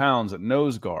 330 pounds at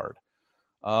nose guard.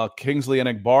 Kingsley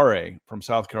Enagbare from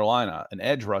South Carolina, an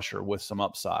edge rusher with some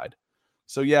upside.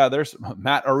 So yeah, there's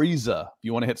Matt Ariza. If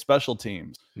you want to hit special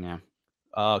teams. Yeah.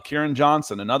 Kieran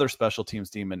Johnson, another special teams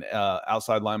team, and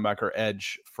outside linebacker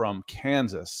edge from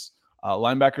Kansas.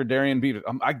 Linebacker Darian Beavis.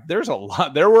 There's a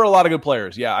lot. There were a lot of good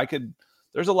players. Yeah,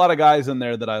 there's a lot of guys in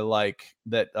there that I like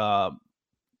that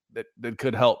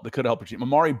could help. That could help your team.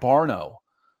 Amari Barno.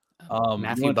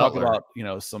 Matthew you Butler. Talk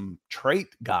about some trait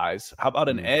guys. How about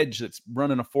an edge that's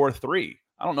running a 4.3?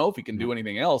 I don't know if he can do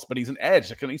anything else, but he's an edge.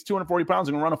 He's 240 pounds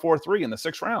and can run a 4.3 in the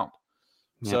 6th round.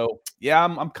 Yeah. So yeah,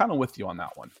 I'm kind of with you on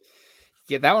that one.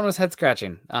 Yeah, that one was head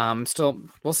scratching. Still,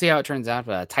 we'll see how it turns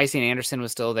out. Tyson Anderson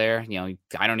was still there. You know,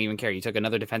 I don't even care. You took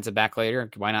another defensive back later.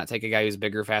 Why not take a guy who's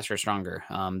bigger, faster, stronger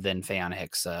than Faion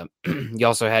Hicks? You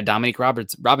also had Dominique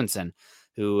Robinson,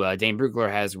 who Dane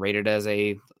Brugler has rated as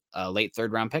a late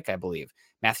 3rd round pick, I believe.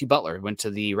 Matthew Butler went to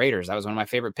the Raiders. That was one of my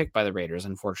favorite pick by the Raiders,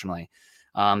 unfortunately.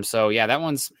 So yeah, that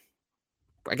one's.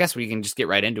 I guess we can just get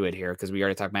right into it here because we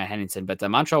already talked Matt Henningsen. But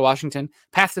Montreal Washington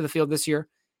path to the field this year.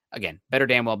 Again, better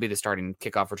damn well be the starting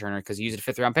kickoff returner because you used a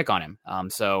 5th round pick on him.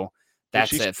 So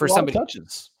that's it for somebody.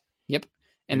 Touches. Yep,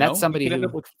 and that's somebody who end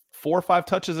up with 4 or 5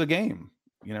 touches a game.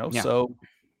 You know, so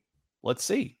let's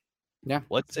see. Yeah,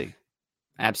 let's see.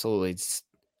 Absolutely, it's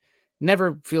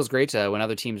never feels great when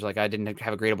other teams are like, I didn't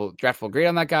have a draftable grade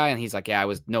on that guy, and he's like, yeah, I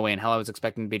was no way in hell I was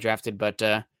expecting to be drafted, but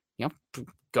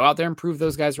go out there and prove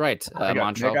those guys right.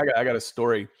 Montreal. Nick, I got a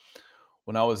story.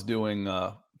 When I was doing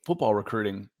football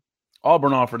recruiting,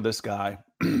 Auburn offered this guy.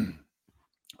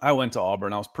 I went to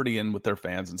Auburn. I was pretty in with their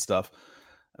fans and stuff.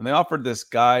 And they offered this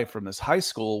guy from this high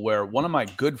school where one of my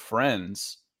good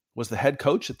friends was the head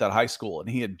coach at that high school. And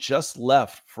he had just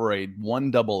left for a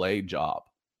 1AA job.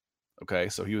 Okay.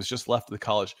 So he was just left the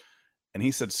college. And he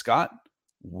said, Scott,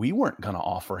 we weren't going to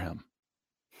offer him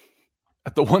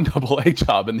at the 1AA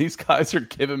job. And these guys are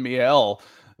giving me hell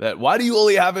that why do you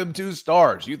only have him 2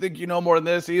 stars? You think you know more than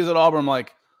this? He's at Auburn. I'm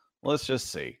like, let's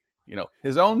just see. You know,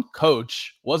 his own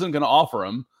coach wasn't going to offer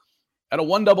him at a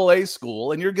 1AA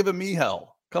school, and you're giving me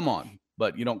hell. Come on.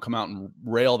 But you don't come out and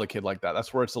rail the kid like that.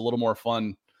 That's where it's a little more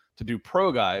fun to do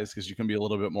pro guys because you can be a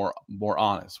little bit more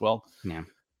honest. Well,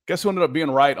 guess who ended up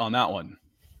being right on that one?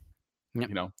 Yep.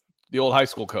 You know, the old high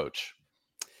school coach.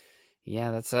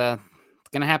 Yeah, that's going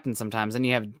to happen sometimes. Then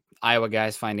you have Iowa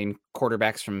guys finding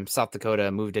quarterbacks from South Dakota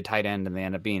moved to tight end and they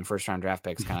end up being 1st round draft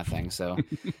picks kind of thing. So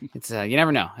it's you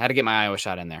never know. I had to get my Iowa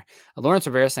shot in there. Lawrence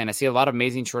Rivera saying, I see a lot of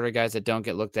amazing shorter guys that don't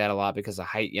get looked at a lot because of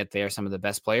height, yet they are some of the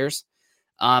best players.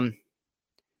 I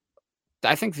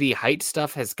think the height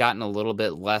stuff has gotten a little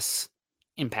bit less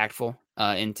impactful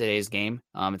in today's game.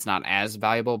 It's not as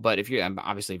valuable, but if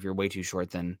you're way too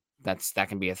short, then that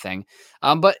can be a thing.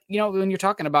 But when you're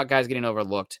talking about guys getting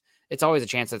overlooked, it's always a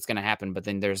chance that's going to happen, but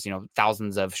then there's,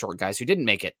 thousands of short guys who didn't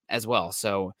make it as well.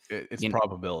 So it's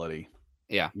probability.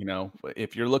 Yeah.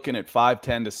 If you're looking at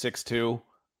 5'10" to 6'2",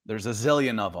 there's a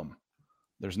zillion of them.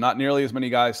 There's not nearly as many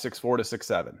guys 6'4" to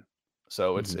 6'7".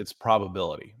 So it's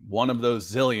probability. One of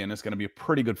those zillion is going to be a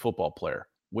pretty good football player.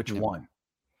 Which one?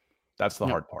 That's the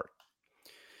hard part.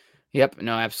 Yep.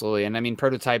 No, absolutely. And I mean,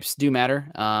 prototypes do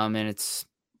matter. And it's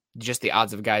just the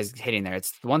odds of guys hitting there.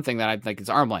 It's the one thing that I think is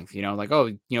arm length,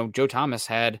 Joe Thomas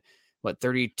had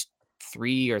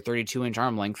 33 or 32 inch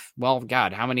arm length. Well,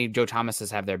 God, how many Joe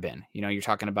Thomases have there been? You're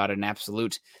talking about an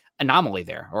absolute anomaly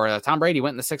there. Or Tom Brady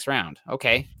went in the 6th round.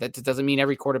 Okay. That doesn't mean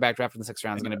every quarterback drafted in the 6th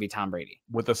round is going to be Tom Brady.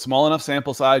 With a small enough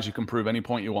sample size, you can prove any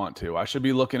point you want to. I should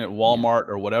be looking at Walmart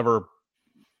or whatever,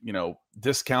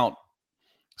 discount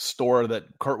store that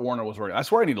Kurt Warner was working.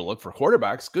 That's where I need to look for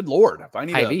quarterbacks. Good Lord. If I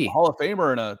need a Hall of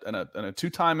Famer and a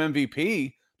 2-time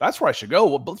MVP, that's where I should go.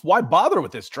 Well, why bother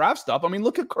with this draft stuff? I mean,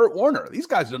 look at Kurt Warner. These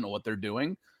guys don't know what they're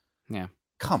doing. Yeah.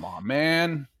 Come on,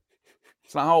 man.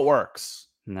 It's not how it works.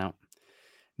 No,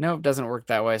 it doesn't work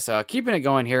that way. So keeping it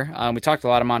going here. We talked a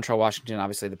lot of Montreal Washington.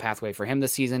 Obviously, the pathway for him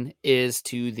this season is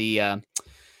to the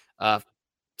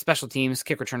special teams,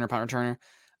 kick returner, punt returner.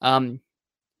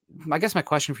 I guess my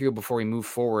question for you before we move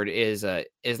forward is there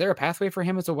a pathway for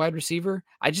him as a wide receiver?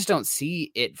 I just don't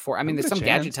see it there's some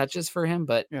gadget touches for him,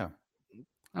 but yeah.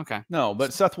 Okay. No,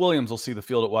 but Seth Williams will see the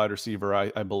field at wide receiver,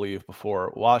 I believe,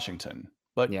 before Washington.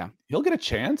 But yeah, he'll get a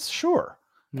chance. Sure.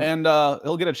 And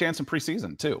he'll get a chance in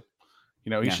preseason too.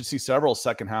 He should see several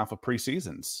second half of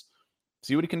preseasons.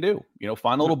 See what he can do.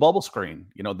 Find a little bubble screen.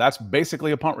 That's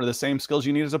basically a punt with the same skills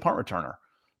you need as a punt returner.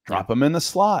 Drop him in the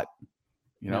slot.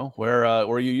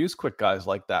 Where you use quick guys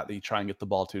like that you try and get the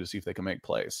ball to see if they can make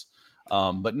plays.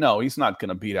 But no, he's not going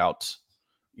to beat out,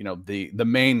 the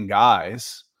main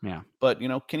guys. Yeah. But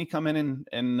can he come in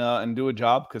and do a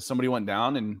job because somebody went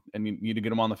down and you need to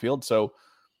get him on the field? So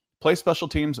play special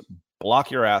teams, block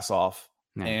your ass off,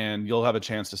 and you'll have a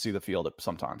chance to see the field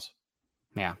sometimes.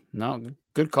 Yeah, no,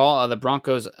 good call. The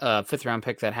Broncos 5th round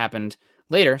pick that happened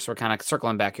later, so we're kind of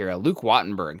circling back here. Luke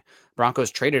Wattenberg,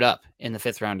 Broncos traded up in the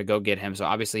 5th round to go get him. So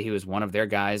obviously he was one of their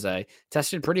guys.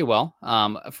 Tested pretty well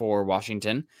for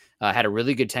Washington. Had a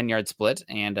really good 10-yard split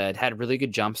and had really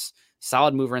good jumps.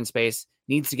 Solid mover in space.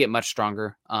 Needs to get much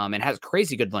stronger and has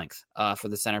crazy good length for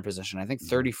the center position. I think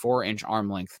 34-inch arm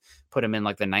length put him in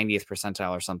like the 90th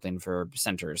percentile or something for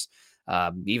centers,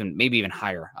 maybe even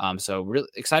higher. So really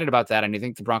excited about that. And I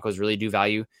think the Broncos really do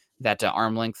value that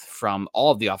arm length from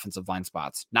all of the offensive line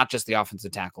spots, not just the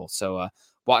offensive tackle. So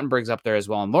Wattenberg's up there as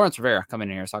well. And Lawrence Rivera coming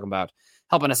in here talking about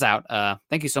helping us out.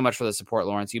 Thank you so much for the support,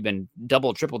 Lawrence. You've been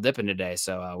double, triple dipping today.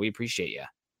 So we appreciate you.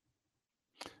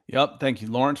 Yep. Thank you,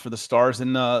 Lawrence, for the stars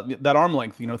and that arm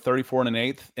length, 34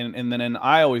 1/8. And then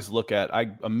I always look at,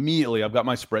 I've got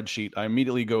my spreadsheet. I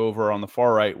immediately go over on the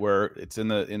far right where it's in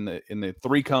the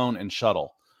 3-cone and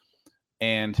shuttle.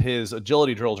 And his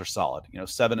agility drills are solid,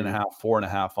 7.5,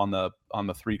 4.5 on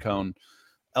the 3-cone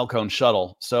L-cone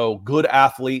shuttle. So good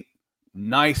athlete,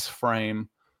 nice frame.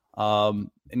 And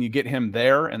you get him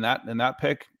there and that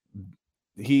pick,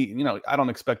 I don't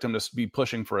expect him to be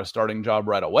pushing for a starting job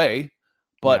right away.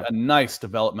 But a nice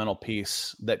developmental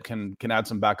piece that can add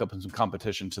some backup and some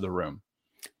competition to the room.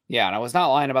 Yeah, and I was not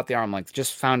lying about the arm length.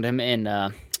 Just found him in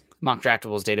Mock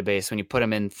Draftables database. When you put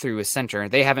him in through a center,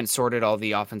 they haven't sorted all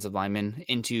the offensive linemen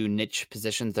into niche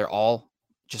positions. They're all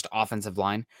just offensive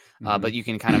line, but you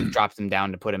can kind of drop them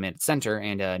down to put him in center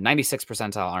and 96th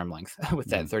percentile arm length with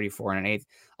that 34 1/8.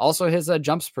 Also, his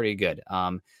jump's pretty good.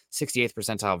 68th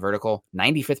percentile vertical,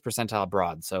 95th percentile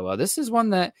broad. So this is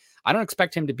one that I don't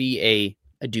expect him to be a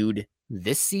dude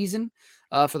this season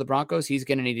for the Broncos. He's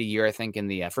going to need a year, I think, in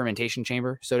the fermentation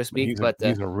chamber, so to speak.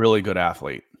 He's a really good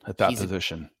athlete at that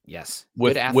position. Yes.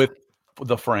 With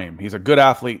the frame. He's a good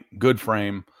athlete, good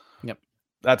frame. Yep.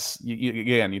 That's,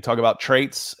 you talk about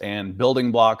traits and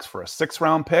building blocks for a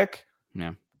 6th-round pick.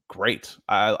 Yeah. Great.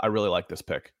 I really like this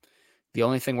pick. The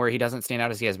only thing where he doesn't stand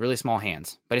out is he has really small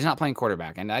hands, but he's not playing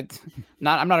quarterback. And I'm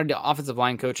not an offensive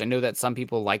line coach. I know that some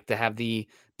people like to have the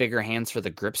bigger hands for the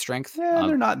grip strength. Yeah,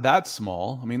 they're not that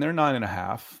small. I mean, they're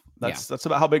 9.5. That's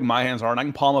about how big my hands are, and I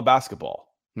can palm a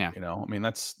basketball. Yeah. I mean,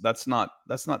 that's not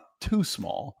too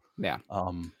small. Yeah.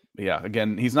 Yeah.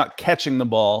 Again, he's not catching the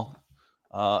ball,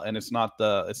 and it's not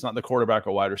the quarterback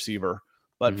or wide receiver.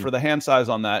 But for the hand size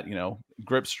on that,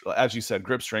 grips, as you said,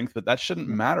 grip strength, but that shouldn't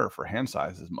matter for hand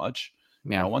size as much.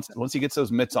 Yeah. Once he gets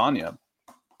those mitts on you.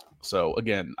 So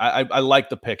again, I like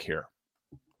the pick here.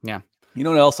 Yeah. You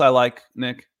know what else I like,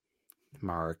 Nick?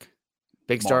 Mark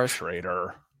stars.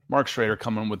 Mark Schrader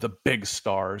coming with the big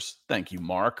stars. Thank you,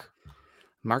 Mark.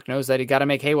 Mark knows that he got to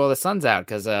make hay while the sun's out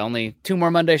because only 2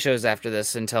 more Monday shows after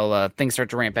this until things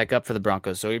start to ramp back up for the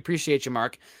Broncos. So we appreciate you,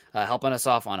 Mark, helping us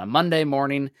off on a Monday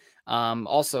morning.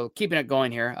 Also keeping it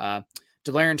going here.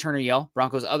 Delarian Turner-Yell,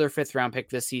 Broncos' other 5th-round pick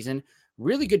this season.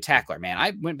 Really good tackler, man.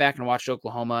 I went back and watched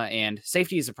Oklahoma, and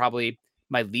safety is probably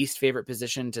my least favorite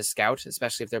position to scout,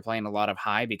 especially if they're playing a lot of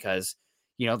high because,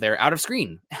 they're out of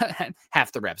screen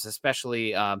half the reps,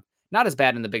 especially not as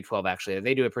bad in the Big 12, actually.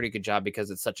 They do a pretty good job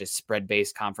because it's such a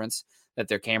spread-based conference that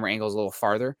their camera angle is a little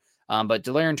farther. But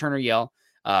Delarian Turner-Yell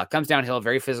comes downhill,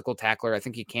 very physical tackler. I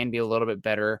think he can be a little bit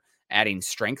better adding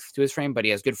strength to his frame, but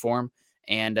he has good form.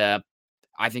 And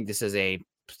I think this is a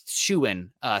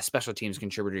shoe-in special teams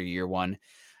contributor year one.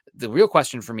 The real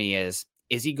question for me is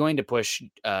he going to push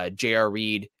J.R.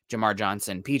 Reed, Jamar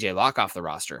Johnson, PJ Locke off the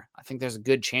roster? I think there's a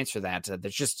good chance for that.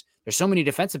 There's so many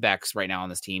defensive backs right now on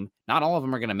this team. Not all of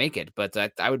them are going to make it, but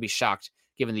I would be shocked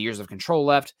given the years of control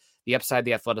left, the upside,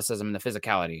 the athleticism, and the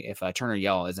physicality if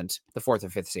Turner-Yell isn't the 4th or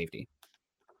 5th safety.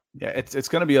 Yeah, it's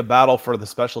going to be a battle for the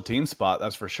special team spot,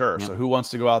 that's for sure. Yep. So who wants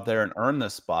to go out there and earn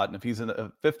this spot? And if he's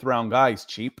a 5th-round guy, he's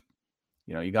cheap.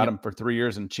 You got him for 3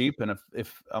 years and cheap. And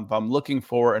if I'm looking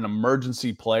for an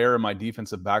emergency player in my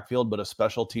defensive backfield, but a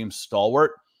special team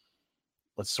stalwart,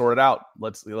 let's sort it out.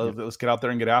 Let's get out there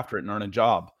and get after it and earn a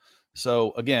job.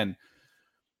 So again,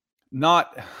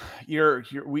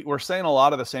 we're saying a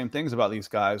lot of the same things about these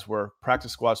guys. We're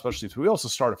practice squad special teams. We also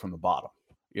started from the bottom.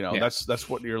 That's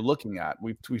what you're looking at.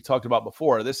 We've talked about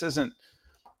before. This isn't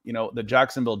the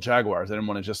Jacksonville Jaguars, I didn't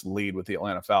want to just lead with the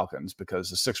Atlanta Falcons because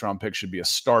the 6th-round pick should be a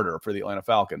starter for the Atlanta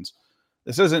Falcons.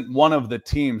 This isn't one of the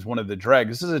teams, one of the dregs.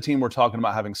 This is a team we're talking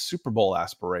about having Super Bowl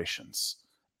aspirations.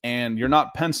 And you're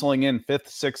not penciling in 5th,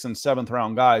 6th, and 7th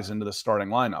round guys into the starting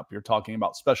lineup. You're talking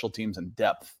about special teams and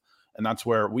depth. And that's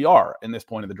where we are in this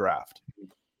point of the draft.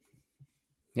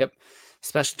 Yep.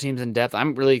 Special teams in depth.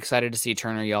 I'm really excited to see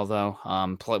Turner Yell, though.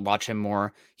 Watch him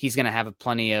more. He's going to have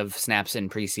plenty of snaps in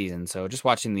preseason. So just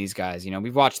watching these guys,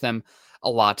 we've watched them a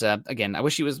lot. Again, I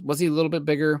wish he was he a little bit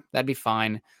bigger? That'd be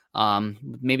fine.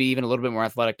 Maybe even a little bit more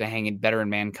athletic to hang it better in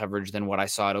man coverage than what I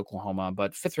saw at Oklahoma.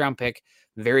 But 5th round pick,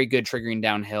 very good triggering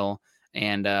downhill,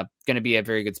 and going to be a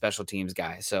very good special teams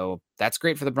guy. So that's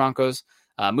great for the Broncos.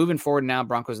 Moving forward now,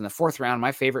 Broncos in the 4th round.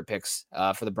 My favorite picks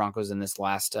for the Broncos in this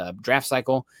last draft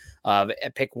cycle.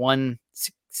 At pick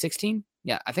 116,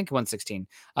 yeah, I think 116.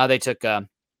 They took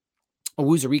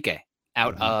Owuzurike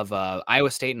out of Iowa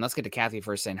State. And let's get to Kathy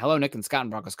first, saying, hello, Nick and Scott in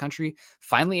Broncos country.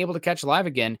 Finally able to catch live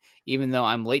again, even though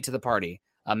I'm late to the party.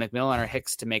 McMillan or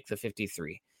Hicks to make the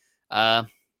 53.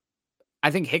 I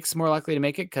think Hicks more likely to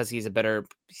make it because he's a better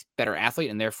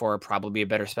athlete and therefore probably a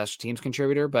better special teams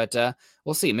contributor. But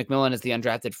we'll see. McMillan is the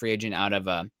undrafted free agent out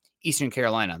of Eastern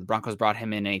Carolina. The Broncos brought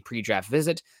him in a pre-draft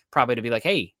visit, probably to be like,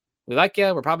 hey, we like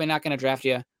you. We're probably not going to draft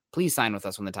you. Please sign with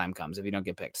us when the time comes if you don't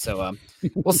get picked. So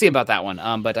we'll see about that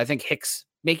one. But I think Hicks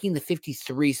making the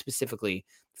 53 specifically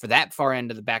for that far end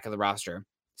of the back of the roster,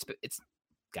 it's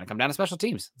going to come down to special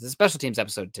teams. This is a special teams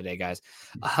episode today, guys.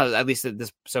 At least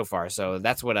this so far. So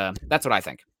that's what I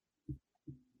think.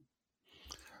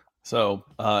 So,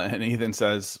 and Ethan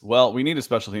says, well, we need a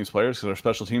special teams players because our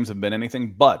special teams have been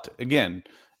anything but. Again,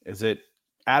 is it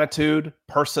attitude,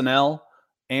 personnel,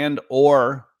 and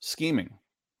or scheming?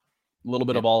 A little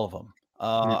bit of all of them.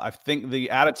 I think the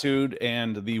attitude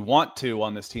and the want to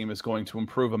on this team is going to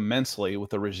improve immensely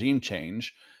with the regime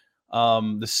change.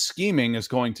 The scheming is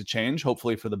going to change,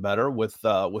 hopefully for the better, with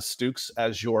Stooks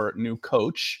as your new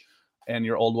coach and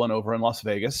your old one over in Las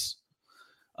Vegas.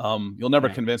 You'll never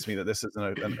convince me that this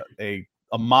isn't a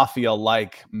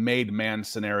mafia-like made man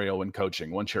scenario in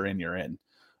coaching. Once you're in, you're in.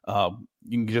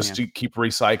 You can just keep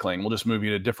recycling. We'll just move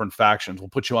you to different factions. We'll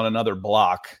put you on another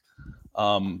block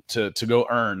to go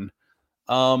earn.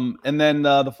 And then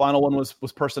the final one was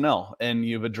personnel, and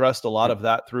you've addressed a lot of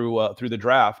that through the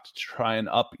draft to try and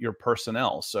up your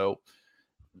personnel. So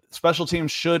special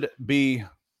teams should be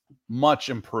much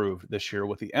improved this year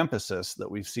with the emphasis that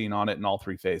we've seen on it in all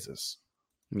 3 phases.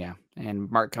 Yeah.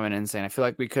 And Mark coming in saying, I feel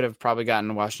like we could have probably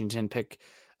gotten Washington pick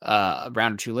a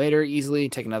round or 2 later, easily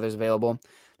taking others available.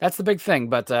 That's the big thing,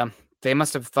 but they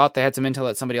must have thought they had some intel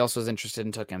that somebody else was interested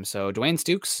and took him. So Dwayne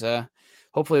Stooks,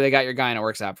 hopefully they got your guy and it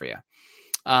works out for you.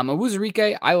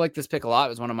 Owuzurike, I like this pick a lot. It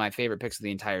was one of my favorite picks of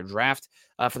the entire draft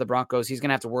for the Broncos. He's going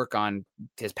to have to work on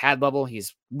his pad level.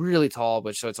 He's really tall,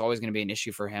 so it's always going to be an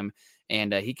issue for him.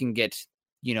 And he can get,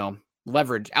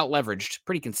 out-leveraged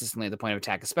pretty consistently at the point of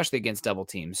attack, especially against double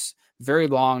teams. Very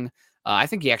long. I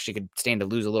think he actually could stand to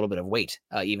lose a little bit of weight,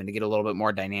 even to get a little bit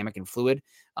more dynamic and fluid.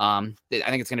 I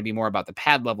think it's going to be more about the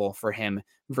pad level for him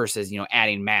versus,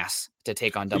 adding mass to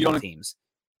take on double teams.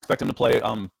 Expect him to play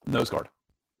nose guard.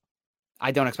 I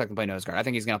don't expect him to play nose guard. I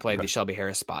think he's going to play the Shelby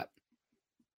Harris spot.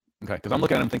 Okay, because I'm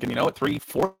looking at him thinking, at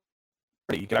 340,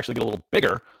 he could actually get a little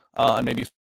bigger, and maybe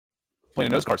he's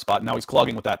playing a nose guard spot. And now he's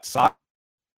clogging with that size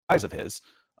of his.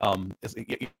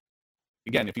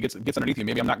 Again, if he gets underneath you,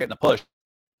 maybe I'm not getting a push,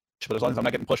 but as long as I'm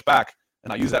not getting pushed back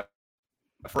and I use that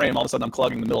frame, all of a sudden I'm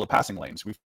clogging the middle of the passing lanes.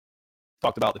 We've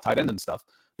talked about the tight end and stuff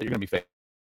that you're going to be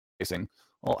facing.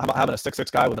 Well, how about having a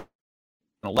 6'6" guy with an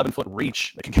 11-foot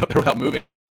reach that can get up there without moving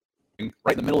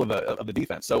right in the middle of the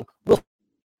defense? So we'll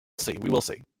see. We will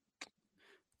see.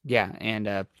 Yeah,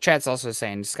 and Chad's also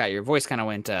saying, Scott, your voice kind of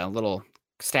went a little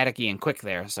staticky and quick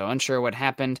there, so unsure what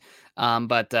happened.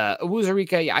 But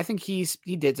Owuzurike, I think he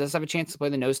does have a chance to play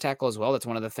the nose tackle as well. That's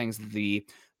one of the things that the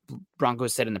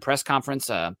Broncos said in the press conference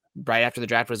right after the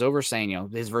draft was over, saying,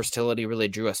 his versatility really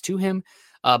drew us to him.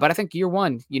 But I think year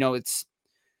one,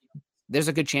 there's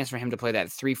a good chance for him to play that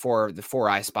 3-4, the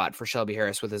 4-eye spot for Shelby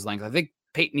Harris with his length. I think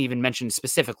Peyton even mentioned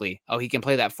specifically, he can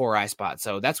play that 4-eye spot.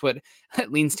 So that's what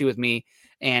it leans to with me.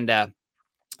 And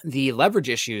the leverage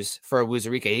issues for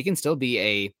Owuzurike, he can still be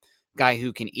a guy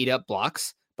who can eat up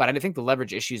blocks, but I think the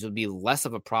leverage issues would be less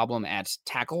of a problem at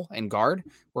tackle and guard,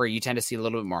 where you tend to see a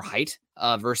little bit more height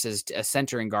versus a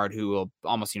center and guard who will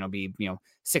almost, be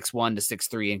 6'1" to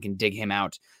 6'3" and can dig him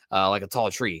out like a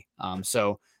tall tree.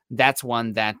 So that's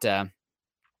one that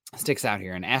sticks out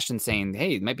here. And Ashton's saying,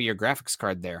 hey, it might be your graphics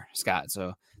card there, Scott.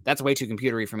 So that's way too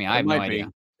computery for me. I have no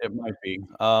idea. It might be.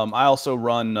 I also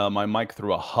run my mic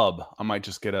through a hub. I might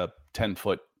just get a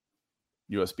 10-foot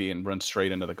USB and run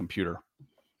straight into the computer.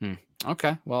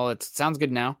 Okay. Well, it sounds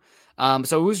good now.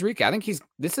 So Uzrika, I think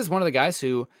this is one of the guys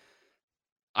who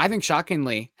I think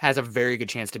shockingly has a very good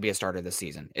chance to be a starter this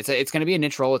season. It's going to be a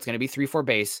niche role. It's going to be 3-4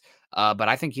 base. But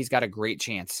I think he's got a great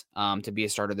chance to be a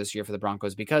starter this year for the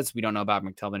Broncos because we don't know about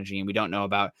McTelvin, we don't know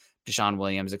about Deshaun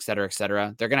Williams, et cetera, et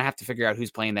cetera. They're going to have to figure out who's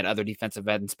playing that other defensive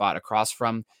end spot across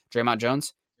from Draymond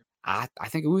Jones. I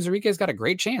think Uzrika's got a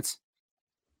great chance.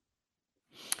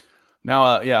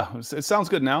 Now, it sounds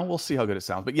good now. We'll see how good it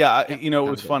sounds. But it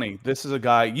was funny. This is a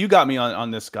guy, you got me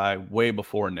on this guy way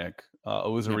before Nick,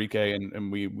 Uzrika,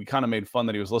 and we kind of made fun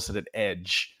that he was listed at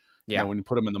edge. Yeah. When you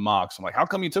put him in the mocks, I'm like, how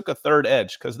come you took a third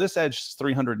edge? Because this edge is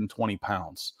 320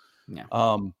 pounds. Yeah.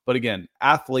 But again,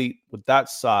 athlete with that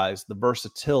size, the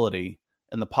versatility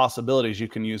and the possibilities you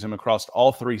can use him across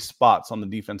all three spots on the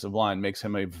defensive line makes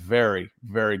him a very,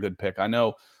 very good pick. I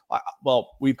know,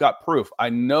 we've got proof. I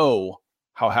know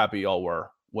how happy y'all were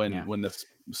when this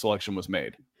selection was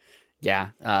made. Yeah.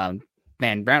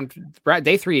 Man,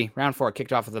 day 3, round 4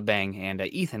 kicked off with a bang, and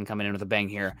Ethan coming in with a bang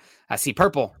here. I see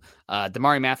purple.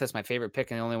 Damari Mathis, my favorite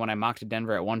pick, and the only one I mocked to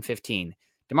Denver at 115.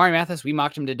 Damari Mathis, we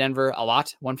mocked him to Denver a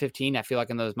lot, 115. I feel like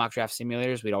in those mock draft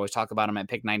simulators, we'd always talk about him at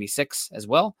pick 96 as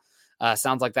well.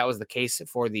 Sounds like that was the case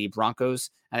for the Broncos.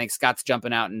 I think Scott's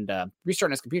jumping out and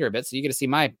restarting his computer a bit, so you get to see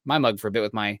my mug for a bit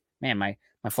with my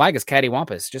flag is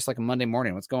cattywampus, just like a Monday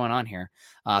morning. What's going on here?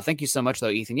 Thank you so much, though,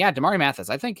 Ethan. Yeah, Damari Mathis.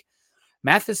 I think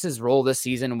Mathis's role this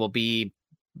season will be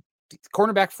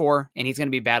cornerback 4, and he's going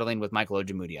to be battling with Michael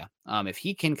Ojemudia. If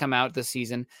he can come out this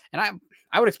season, and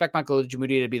I would expect Michael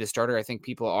Ojemudia to be the starter. I think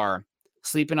people are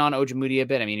sleeping on Ojemudia a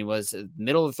bit. I mean, he was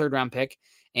middle of the 3rd round pick,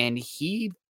 and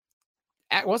he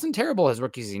wasn't terrible his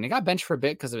rookie season. He got benched for a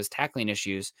bit because of his tackling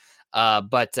issues.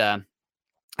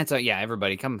 And so, yeah,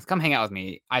 everybody come hang out with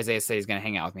me. Isaiah says he's going to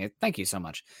hang out with me. Thank you so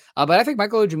much. But I think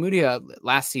Michael Ojemudia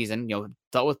last season,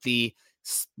 dealt with the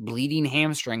bleeding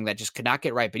hamstring that just could not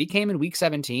get right. But he came in week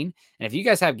 17. And if you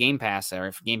guys have Game Pass, or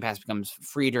if Game Pass becomes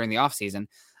free during the offseason,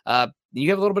 you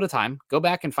have a little bit of time. Go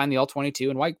back and find the All-22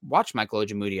 and watch Michael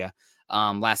Ojemudia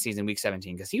last season, week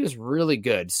 17, because he was really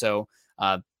good. So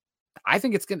I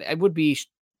think it would be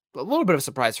a little bit of a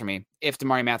surprise for me if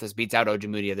Damari Mathis beats out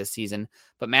Ojemudia this season.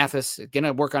 But Mathis going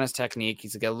to work on his technique.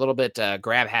 He's a little bit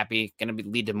grab happy, going to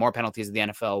lead to more penalties in the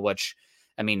NFL, which,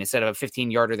 I mean, instead of a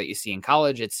 15-yarder that you see in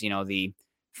college, it's, the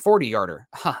 40-yarder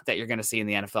that you're going to see in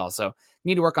the NFL. So you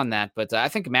need to work on that. But I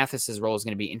think Mathis's role is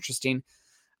going to be interesting.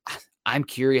 I'm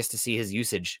curious to see his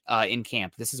usage in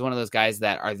camp. This is one of those guys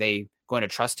that, are they going to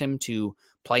trust him to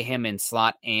play him in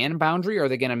slot and boundary, or are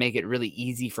they going to make it really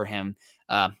easy for him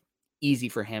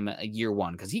year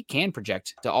 1? Because he can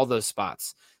project to all those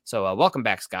spots. So welcome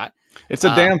back, Scott. It's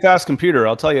a damn fast computer,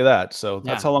 I'll tell you that. So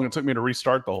that's how long it took me to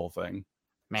restart the whole thing.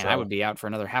 Man, I would be out for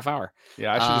another half hour.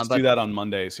 Yeah, I should just do that on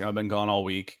Mondays. I've been gone all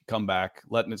week, come back,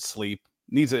 letting it sleep.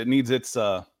 Needs its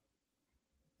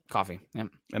coffee. Yep.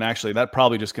 And actually, that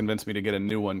probably just convinced me to get a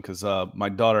new one, because my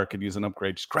daughter could use an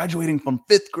upgrade. She's graduating from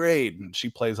 5th grade, and she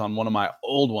plays on one of my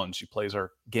old ones. She plays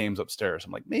her games upstairs.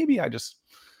 I'm like, maybe I just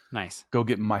go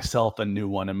get myself a new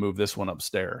one and move this one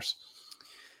upstairs.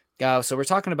 So we're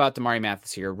talking about Damari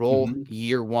Mathis here, role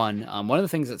year 1. One of the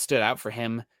things that stood out for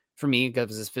me,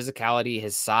 because his physicality,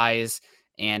 his size,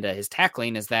 and his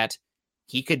tackling, is that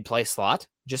he could play slot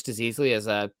just as easily as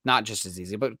not just as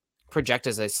easy, but project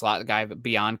as a slot guy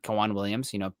beyond Kawan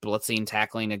Williams, blitzing,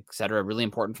 tackling, etc. Really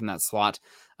important from that slot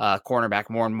cornerback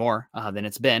more and more than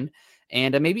it's been,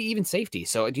 and maybe even safety.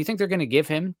 So do you think they're going to give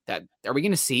him that? Are we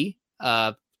going to see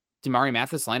Damari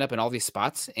Mathis line up in all these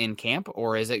spots in camp,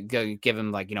 or is it going to give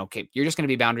him okay, you're just going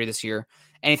to be boundary this year.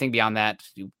 Anything beyond that,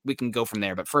 we can go from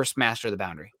there. But first, master the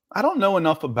boundary. I don't know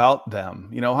enough about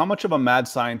them. How much of a mad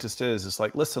scientist is. It's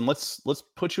like, listen, let's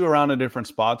put you around in different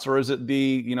spots, or is it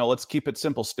let's keep it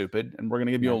simple, stupid, and we're going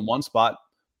to give you in one spot,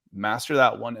 master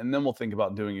that one, and then we'll think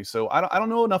about doing you. So I don't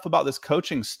know enough about this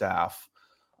coaching staff,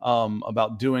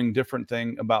 about doing different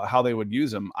thing, about how they would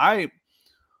use him.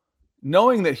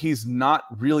 Knowing that he's not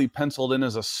really penciled in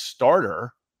as a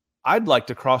starter, I'd like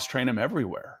to cross train him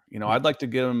everywhere. I'd like to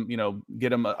get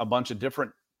him a bunch of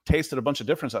different, tasted a bunch of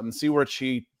different stuff and see where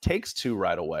she takes to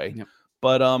right away. Yep.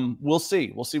 But we'll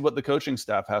see. We'll see what the coaching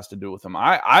staff has to do with him.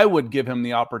 I would give him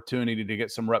the opportunity to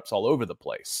get some reps all over the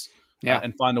place,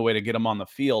 and find a way to get him on the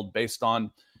field based on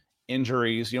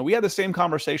injuries. We had the same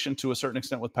conversation to a certain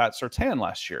extent with Pat Surtain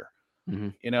last year.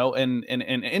 And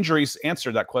injuries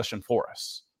answered that question for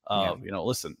us.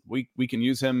 Listen, we can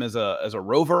use him as a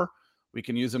rover. We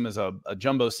can use him as a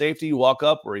jumbo safety, walk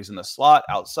up where he's in the slot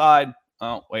outside.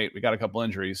 oh, wait, we got a couple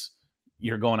injuries.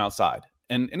 You're going outside.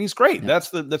 And he's great. Yeah.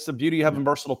 That's the beauty of having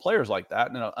versatile players like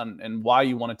that, and why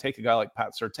you want to take a guy like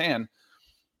Pat Surtain,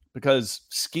 because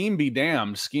scheme be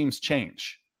damned, schemes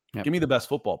change. Yep. Give me the best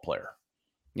football player.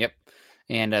 Yep.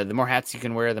 And the more hats you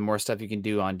can wear, the more stuff you can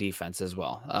do on defense as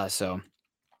well. So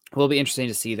it will be interesting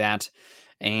to see that.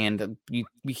 And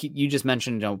you just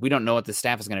mentioned, we don't know what the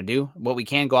staff is going to do. What we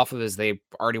can go off of is they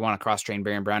already want to cross-train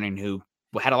Baron Browning, who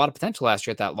had a lot of potential last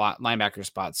year at that linebacker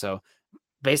spot. So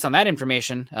based on that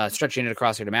information, stretching it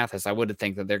across here to Mathis, I would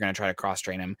think that they're going to try to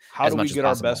cross-train him. How do we get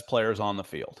our best players on the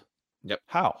field? Yep.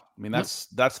 How? I mean, that's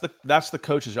the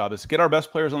coach's job, is to get our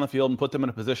best players on the field and put them in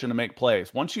a position to make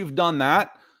plays. Once you've done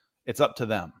that, it's up to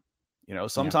them.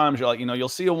 Sometimes you're like, you'll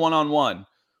see a one-on-one.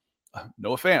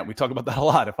 Noah Fant, we talk about that a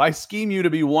lot. If I scheme you to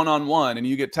be one-on-one and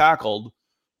you get tackled,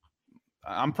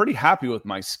 I'm pretty happy with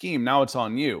my scheme. Now it's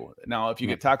on you. Now, if you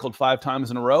get tackled 5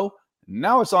 times in a row,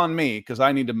 now it's on me, because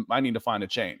I need to find a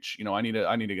change. I need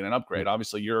to get an upgrade.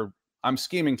 Obviously, I'm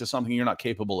scheming to something you're not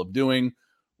capable of doing.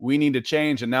 We need to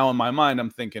change. And now in my mind, I'm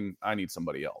thinking I need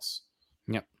somebody else.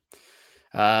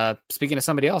 Yep. Speaking of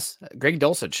somebody else, Greg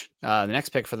Dulcich, the next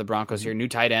pick for the Broncos here, new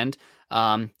tight end.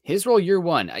 His role year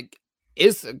one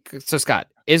Scott,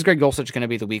 is Greg Dulcich going to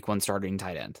be the week 1 starting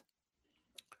tight end?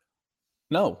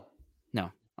 No.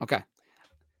 Okay.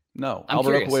 No. I'm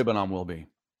Albert curious. Okwuegbunam will be.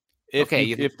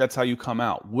 If that's how you come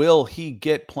out. Will he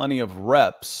get plenty of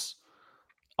reps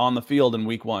on the field in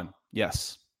week 1?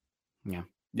 Yes. Yeah.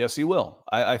 Yes, he will.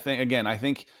 I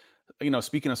think,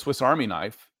 speaking of Swiss Army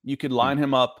knife, you could line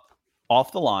him up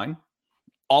off the line,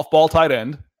 off ball tight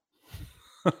end,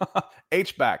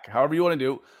 H-back, however you want to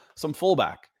do, some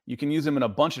fullback. You can use him in a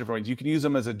bunch of different ways. You can use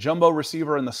him as a jumbo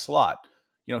receiver in the slot.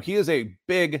 He is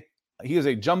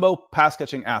a jumbo pass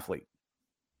catching athlete.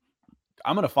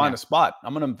 I'm going to find a spot.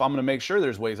 I'm going to make sure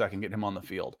there's ways I can get him on the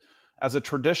field. As a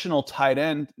traditional tight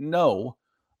end, no,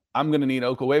 I'm going to need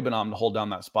Okwuegbunam to hold down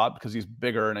that spot, because he's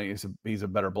bigger and he's a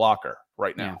better blocker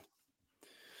right now.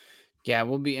 Yeah, it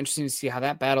will be interesting to see how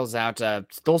that battles out.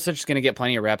 Dulcich is going to get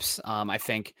plenty of reps, I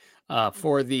think,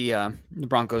 for the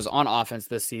Broncos on offense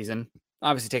this season.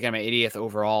 Obviously taking him at 80th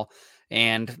overall.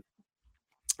 And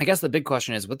I guess the big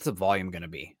question is, what's the volume going to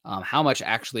be? How much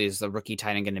actually is the rookie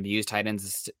tight end going to be used? Tight ends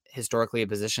is historically a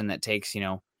position that takes,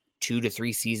 2 to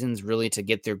 3 seasons really to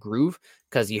get their groove,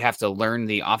 because you have to learn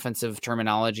the offensive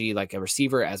terminology like a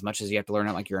receiver as much as you have to learn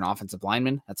it like you're an offensive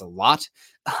lineman. That's a lot,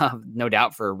 no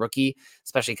doubt, for a rookie,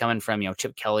 especially coming from,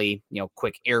 Chip Kelly,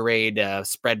 quick air raid,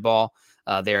 spread ball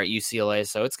there at UCLA.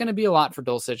 So it's going to be a lot for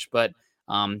Dulcich, but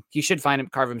he should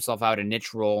carve himself out a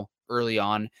niche role early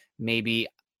on. Maybe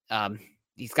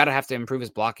he's got to have to improve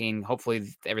his blocking. Hopefully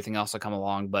everything else will come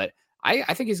along, but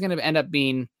I think he's going to end up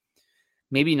being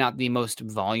maybe not the most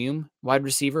volume wide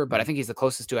receiver, but I think he's the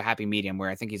closest to a happy medium, where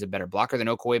I think he's a better blocker than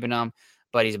Okwuegbunam,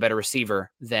 but he's a better receiver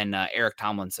than Eric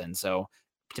Tomlinson. So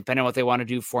depending on what they want to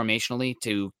do formationally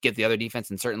to get the other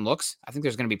defense in certain looks, I think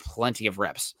there's going to be plenty of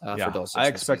reps for Dulcich. I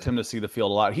expect him to see the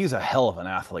field a lot. He's a hell of an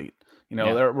athlete.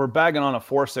 We're bagging on a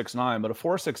 4.69, but a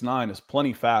 4.69 is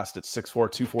plenty fast at 6'4",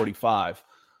 245.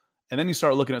 And then you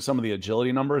start looking at some of the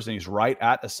agility numbers, and he's right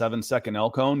at a 7-second L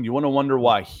cone. You want to wonder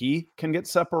why he can get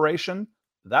separation.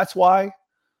 That's why,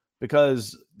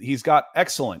 because he's got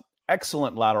excellent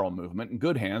lateral movement and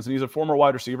good hands, and he's a former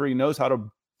wide receiver. He knows how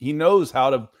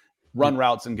to run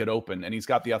routes and get open, and he's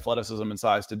got the athleticism and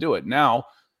size to do it. Now,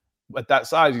 at that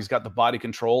size, he's got the body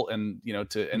control and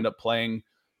to end up playing,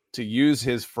 to use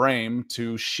his frame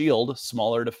to shield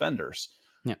smaller defenders.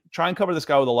 Yeah. Try and cover this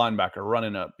guy with a linebacker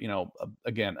running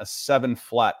a 7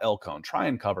 flat L cone. Try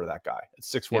and cover that guy at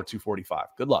 6'4", 245.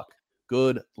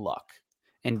 Good luck.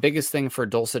 And biggest thing for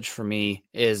Dulcich for me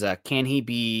is, can he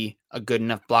be a good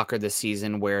enough blocker this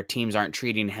season where teams aren't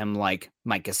treating him like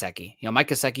Mike Gesicki? Mike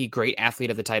Gesicki, great athlete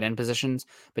at the tight end positions,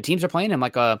 but teams are playing him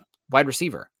like a wide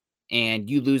receiver. And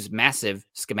you lose massive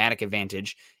schematic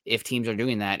advantage if teams are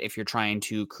doing that, if you're trying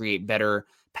to create better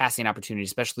passing opportunities,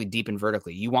 especially deep and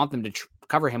vertically. You want them to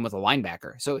cover him with a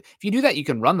linebacker. So if you do that, you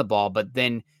can run the ball, but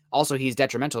then also he's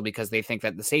detrimental because they think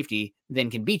that the safety then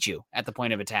can beat you at the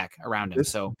point of attack around him.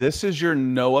 This is your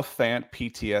Noah Fant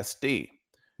PTSD.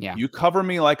 Yeah. You cover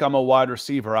me like I'm a wide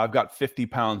receiver. I've got 50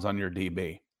 pounds on your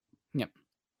DB. Yep.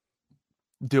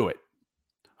 Do it.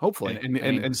 Hopefully.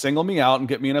 And single me out and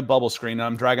get me in a bubble screen, and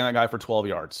I'm dragging that guy for 12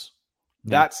 yards.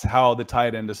 Yeah. That's how the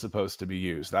tight end is supposed to be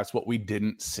used. That's what we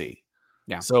didn't see.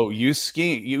 Yeah. So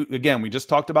we just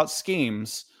talked about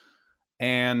schemes.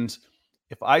 And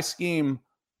if I scheme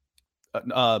a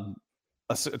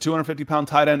 250-pound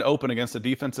tight end open against a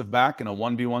defensive back in a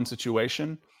 1v1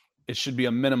 situation, it should be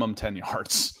a minimum 10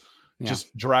 yards,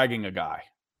 just dragging a guy.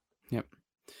 Yep.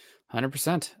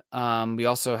 100%. We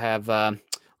also have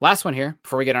last one here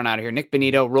before we get on out of here. Nick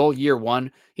Benito, role year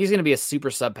 1. He's going to be a super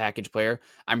sub package player.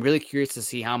 I'm really curious to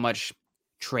see how much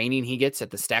training he gets at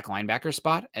the stack linebacker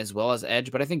spot as well as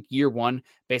edge. But I think year 1,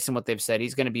 based on what they've said,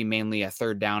 he's going to be mainly a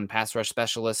third down pass rush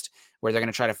specialist where they're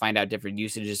going to try to find out different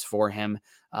usages for him.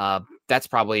 That's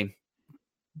probably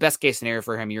best case scenario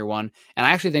for him year 1. And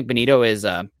I actually think Benito is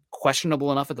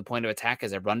questionable enough at the point of attack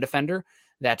as a run defender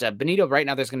that Benito right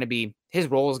now, his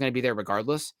role is going to be there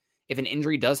regardless. If an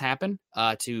injury does happen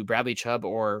to Bradley Chubb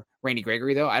or Randy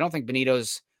Gregory, though, I don't think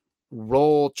Benito's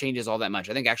role changes all that much.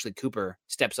 I think actually Cooper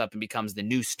steps up and becomes the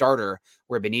new starter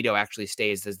where Benito actually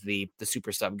stays as the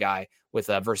super sub guy with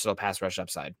a versatile pass rush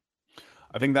upside.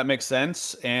 I think that makes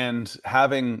sense. And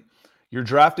you're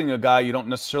drafting a guy you don't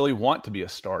necessarily want to be a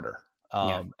starter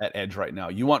at edge right now.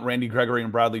 You want Randy Gregory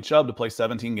and Bradley Chubb to play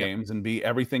 17 games and be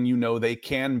everything you know they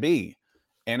can be.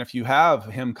 And if you have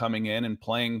him coming in and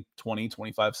playing 20,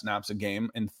 25 snaps a game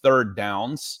in third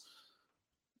downs,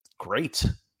 great.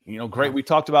 Great. We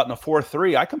talked about in a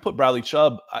 4-3, I can put Bradley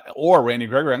Chubb or Randy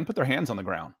Gregory, I can put their hands on the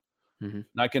ground. Mm-hmm.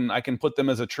 And I can put them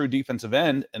as a true defensive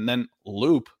end and then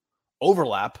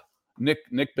overlap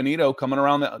Nick Benito coming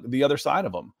around the other side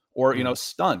of them, or,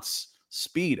 stunts,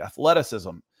 speed,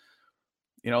 athleticism.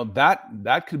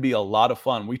 That could be a lot of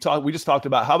fun. We just talked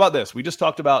about, how about this? We just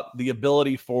talked about the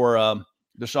ability for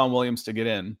Deshaun Williams to get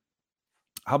in.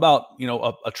 How about,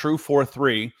 a true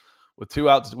 4-3 with two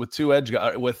outs, with two edge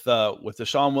guys, with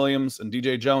Deshaun Williams and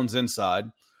DJ Jones inside.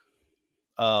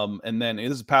 And then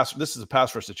this is a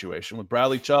pass rush situation with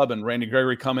Bradley Chubb and Randy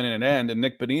Gregory coming in and end, and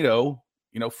Nick Benito,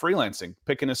 freelancing,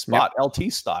 picking his spot,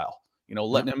 LT style,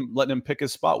 letting him pick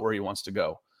his spot where he wants to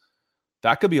go.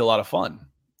 That could be a lot of fun.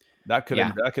 That could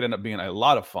end up being a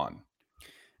lot of fun.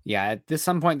 Yeah, at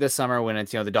some point this summer when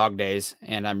it's, the dog days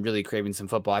and I'm really craving some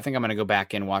football, I think I'm going to go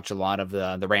back and watch a lot of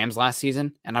the Rams last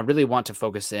season. And I really want to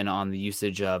focus in on the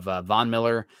usage of Von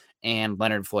Miller and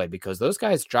Leonard Floyd, because those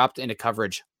guys dropped into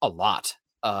coverage a lot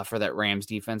for that Rams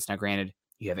defense. Now, granted,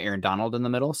 you have Aaron Donald in the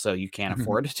middle, so you can't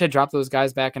afford to drop those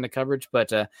guys back into coverage.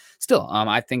 But still,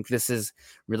 I think this is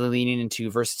really leaning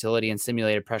into versatility and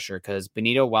simulated pressure, because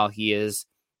Benito, while he is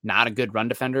not a good run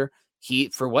defender,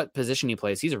 for what position he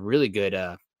plays, he's a really good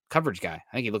coverage guy.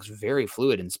 I think he looks very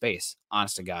fluid in space,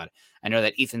 honest to God. I know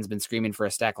that Ethan's been screaming for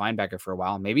a stack linebacker for a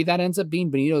while. Maybe that ends up being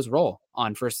Benito's role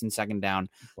on first and second down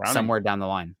somewhere down the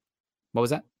line. What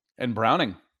was that? And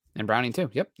Browning too.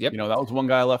 Yep. That was one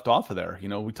guy I left off of there.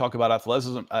 We talk about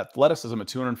athleticism at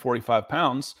 245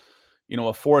 pounds, a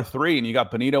 4-3, and you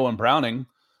got Benito and Browning,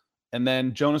 and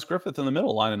then Jonas Griffith in the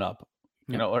middle lining up.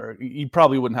 Or you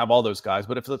probably wouldn't have all those guys,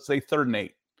 but if, let's say, 3rd and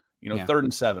 8, 3rd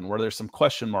and 7, where there's some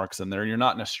question marks in there, and you're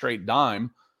not in a straight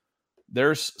dime,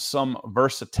 there's some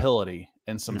versatility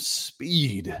and some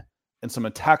speed and some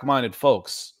attack-minded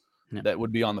folks that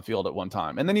would be on the field at one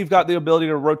time. And then you've got the ability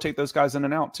to rotate those guys in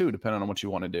and out too, depending on what you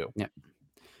want to do. Yeah,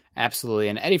 absolutely.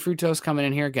 And Eddie Frutos coming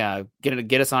in here,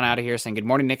 get us on out of here, saying good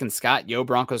morning, Nick and Scott. Yo,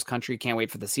 Broncos country. Can't wait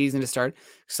for the season to start.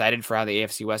 Excited for how the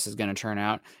AFC West is going to turn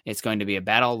out. It's going to be a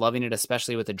battle. Loving it,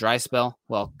 especially with the dry spell.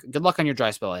 Well, good luck on your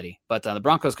dry spell, Eddie. But the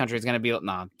Broncos country is going to be,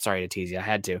 sorry to tease you. I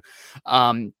had to.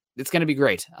 It's going to be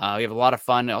great. We have a lot of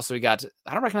fun. Also, I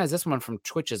don't recognize this one from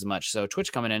Twitch as much. So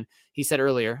Twitch coming in, he said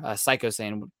earlier, Psycho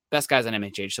saying best guys on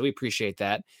MHH. So we appreciate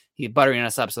that. He's buttering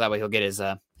us up so that way he'll get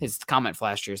his comment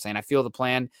flashed here saying, I feel the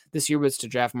plan this year was to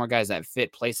draft more guys that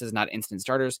fit places, not instant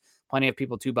starters. Plenty of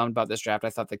people too bummed about this draft. I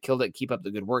thought they killed it. Keep up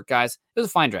the good work, guys. It was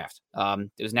a fine draft.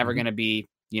 It was never going to be,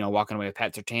 walking away with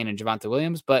Pat Surtain and Javonte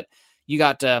Williams, but you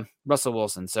got Russell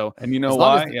Wilson. So, and you know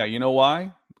why? You know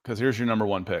why? Because here's your number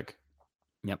one pick.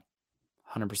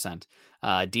 100%.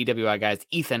 DWI guys,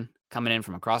 Ethan coming in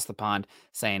from across the pond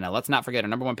saying, let's not forget our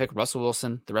number one pick, Russell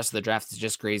Wilson. The rest of the draft is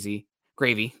just gravy.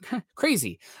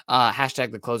 Crazy.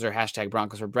 Hashtag the closer, hashtag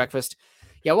Broncos for breakfast.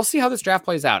 Yeah, we'll see how this draft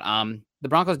plays out. The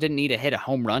Broncos didn't need to hit a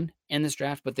home run in this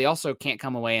draft, but they also can't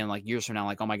come away and years from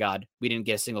now, oh my God, we didn't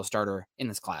get a single starter in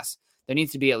this class. There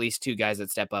needs to be at least 2 guys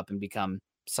that step up and become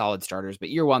solid starters, but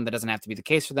year 1, that doesn't have to be the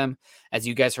case for them. As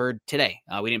you guys heard today,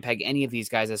 we didn't peg any of these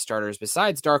guys as starters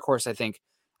besides dark horse. I think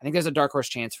there's a dark horse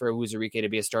chance for Uzurike to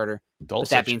be a starter. Dulcich. With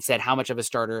that being said, how much of a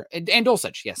starter and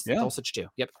Dulcich? Yes. Yeah. Dulcich too.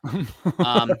 Yep.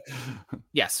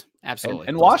 Yes, absolutely.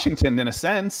 And Washington, in a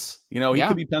sense, he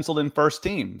could be penciled in first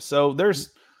team. So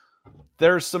there's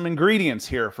some ingredients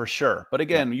here for sure. But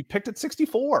again, you picked at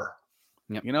 64.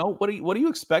 Yep. What are you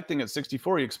expecting at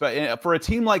 64? You expect for a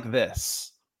team like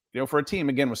this, for a team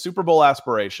again with Super Bowl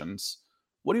aspirations,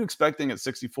 what are you expecting at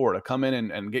 64 to come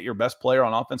in and get your best player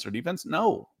on offense or defense?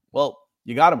 No. Well,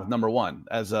 you got him with number 1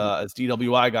 as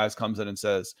DWI guys comes in and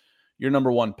says, your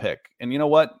number one pick. And you know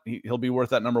what? He'll be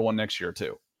worth that number one next year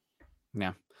too.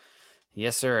 Yeah.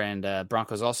 Yes, sir. And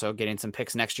Broncos also getting some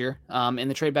picks next year in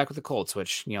the trade back with the Colts,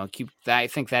 which, keep that. I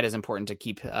think that is important to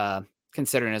keep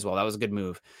considering as well. That was a good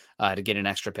move to get an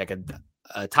extra pick,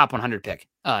 a top 100 pick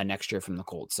next year from the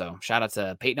Colts. So shout out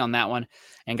to Peyton on that one.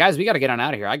 And guys, we got to get on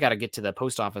out of here. I got to get to the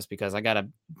post office because I got to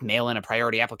mail in a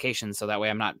priority application. So that way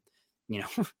I'm not,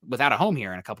 without a home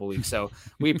here in a couple of weeks. So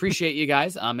we appreciate you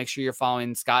guys. Make sure you're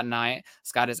following Scott and I.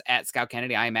 Scott is at Scout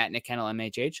Kennedy. I am at Nick Kendall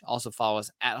MHH. Also follow us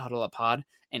at Huddle Up Pod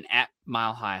and at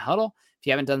Mile High Huddle. If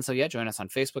you haven't done so yet, join us on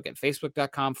Facebook at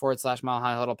facebook.com/Mile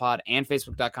High Huddle Pod and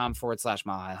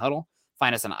facebook.com/Mile High Huddle.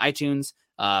 Find us on iTunes,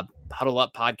 Huddle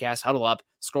Up Podcast, Huddle Up.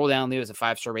 Scroll down, leave us a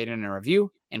 5-star rating and a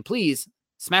review. And please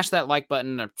smash that like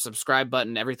button or subscribe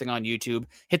button, everything on YouTube.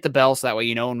 Hit the bell so that way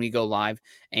you know when we go live.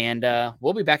 And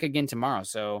we'll be back again tomorrow.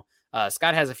 So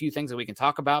Scott has a few things that we can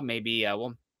talk about. Maybe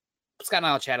Scott and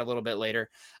I will chat a little bit later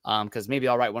because maybe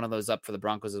I'll write one of those up for the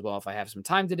Broncos as well if I have some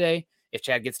time today. If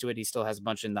Chad gets to it, he still has a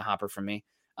bunch in the hopper for me.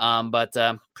 But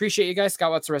appreciate you guys. Scott,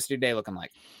 what's the rest of your day looking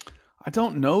like? I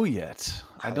don't know yet.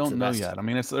 I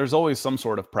mean, there's always some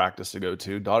sort of practice to go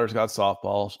to. Daughter's got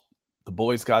softball. The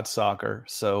boys got soccer.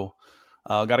 So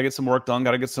got to get some work done.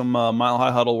 Got to get some Mile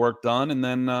High Huddle work done. And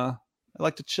then I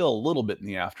like to chill a little bit in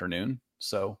the afternoon.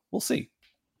 So we'll see.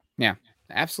 Yeah,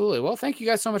 absolutely. Well, thank you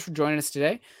guys so much for joining us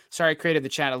today. Sorry I created the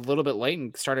chat a little bit late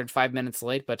and started 5 minutes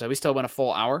late, but we still went a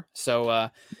full hour. So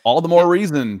all the more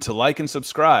reason to like and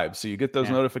subscribe so you get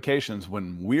those notifications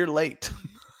when we're late.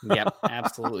 Yep,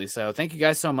 absolutely. So thank you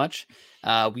guys so much.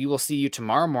 We will see you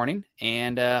tomorrow morning,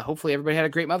 and hopefully everybody had a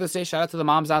great Mother's Day. Shout out to the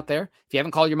moms out there. If you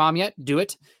haven't called your mom yet, do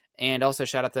it. And also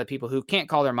shout out to the people who can't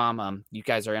call their mom. You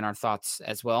guys are in our thoughts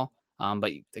as well.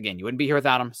 But again, you wouldn't be here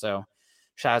without them. So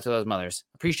shout out to those mothers.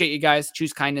 Appreciate you guys.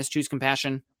 Choose kindness, choose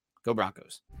compassion. Go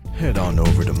Broncos. Head on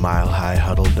over to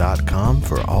milehighhuddle.com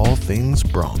for all things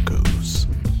Broncos.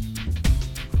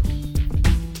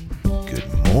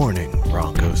 Good morning,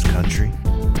 Broncos country.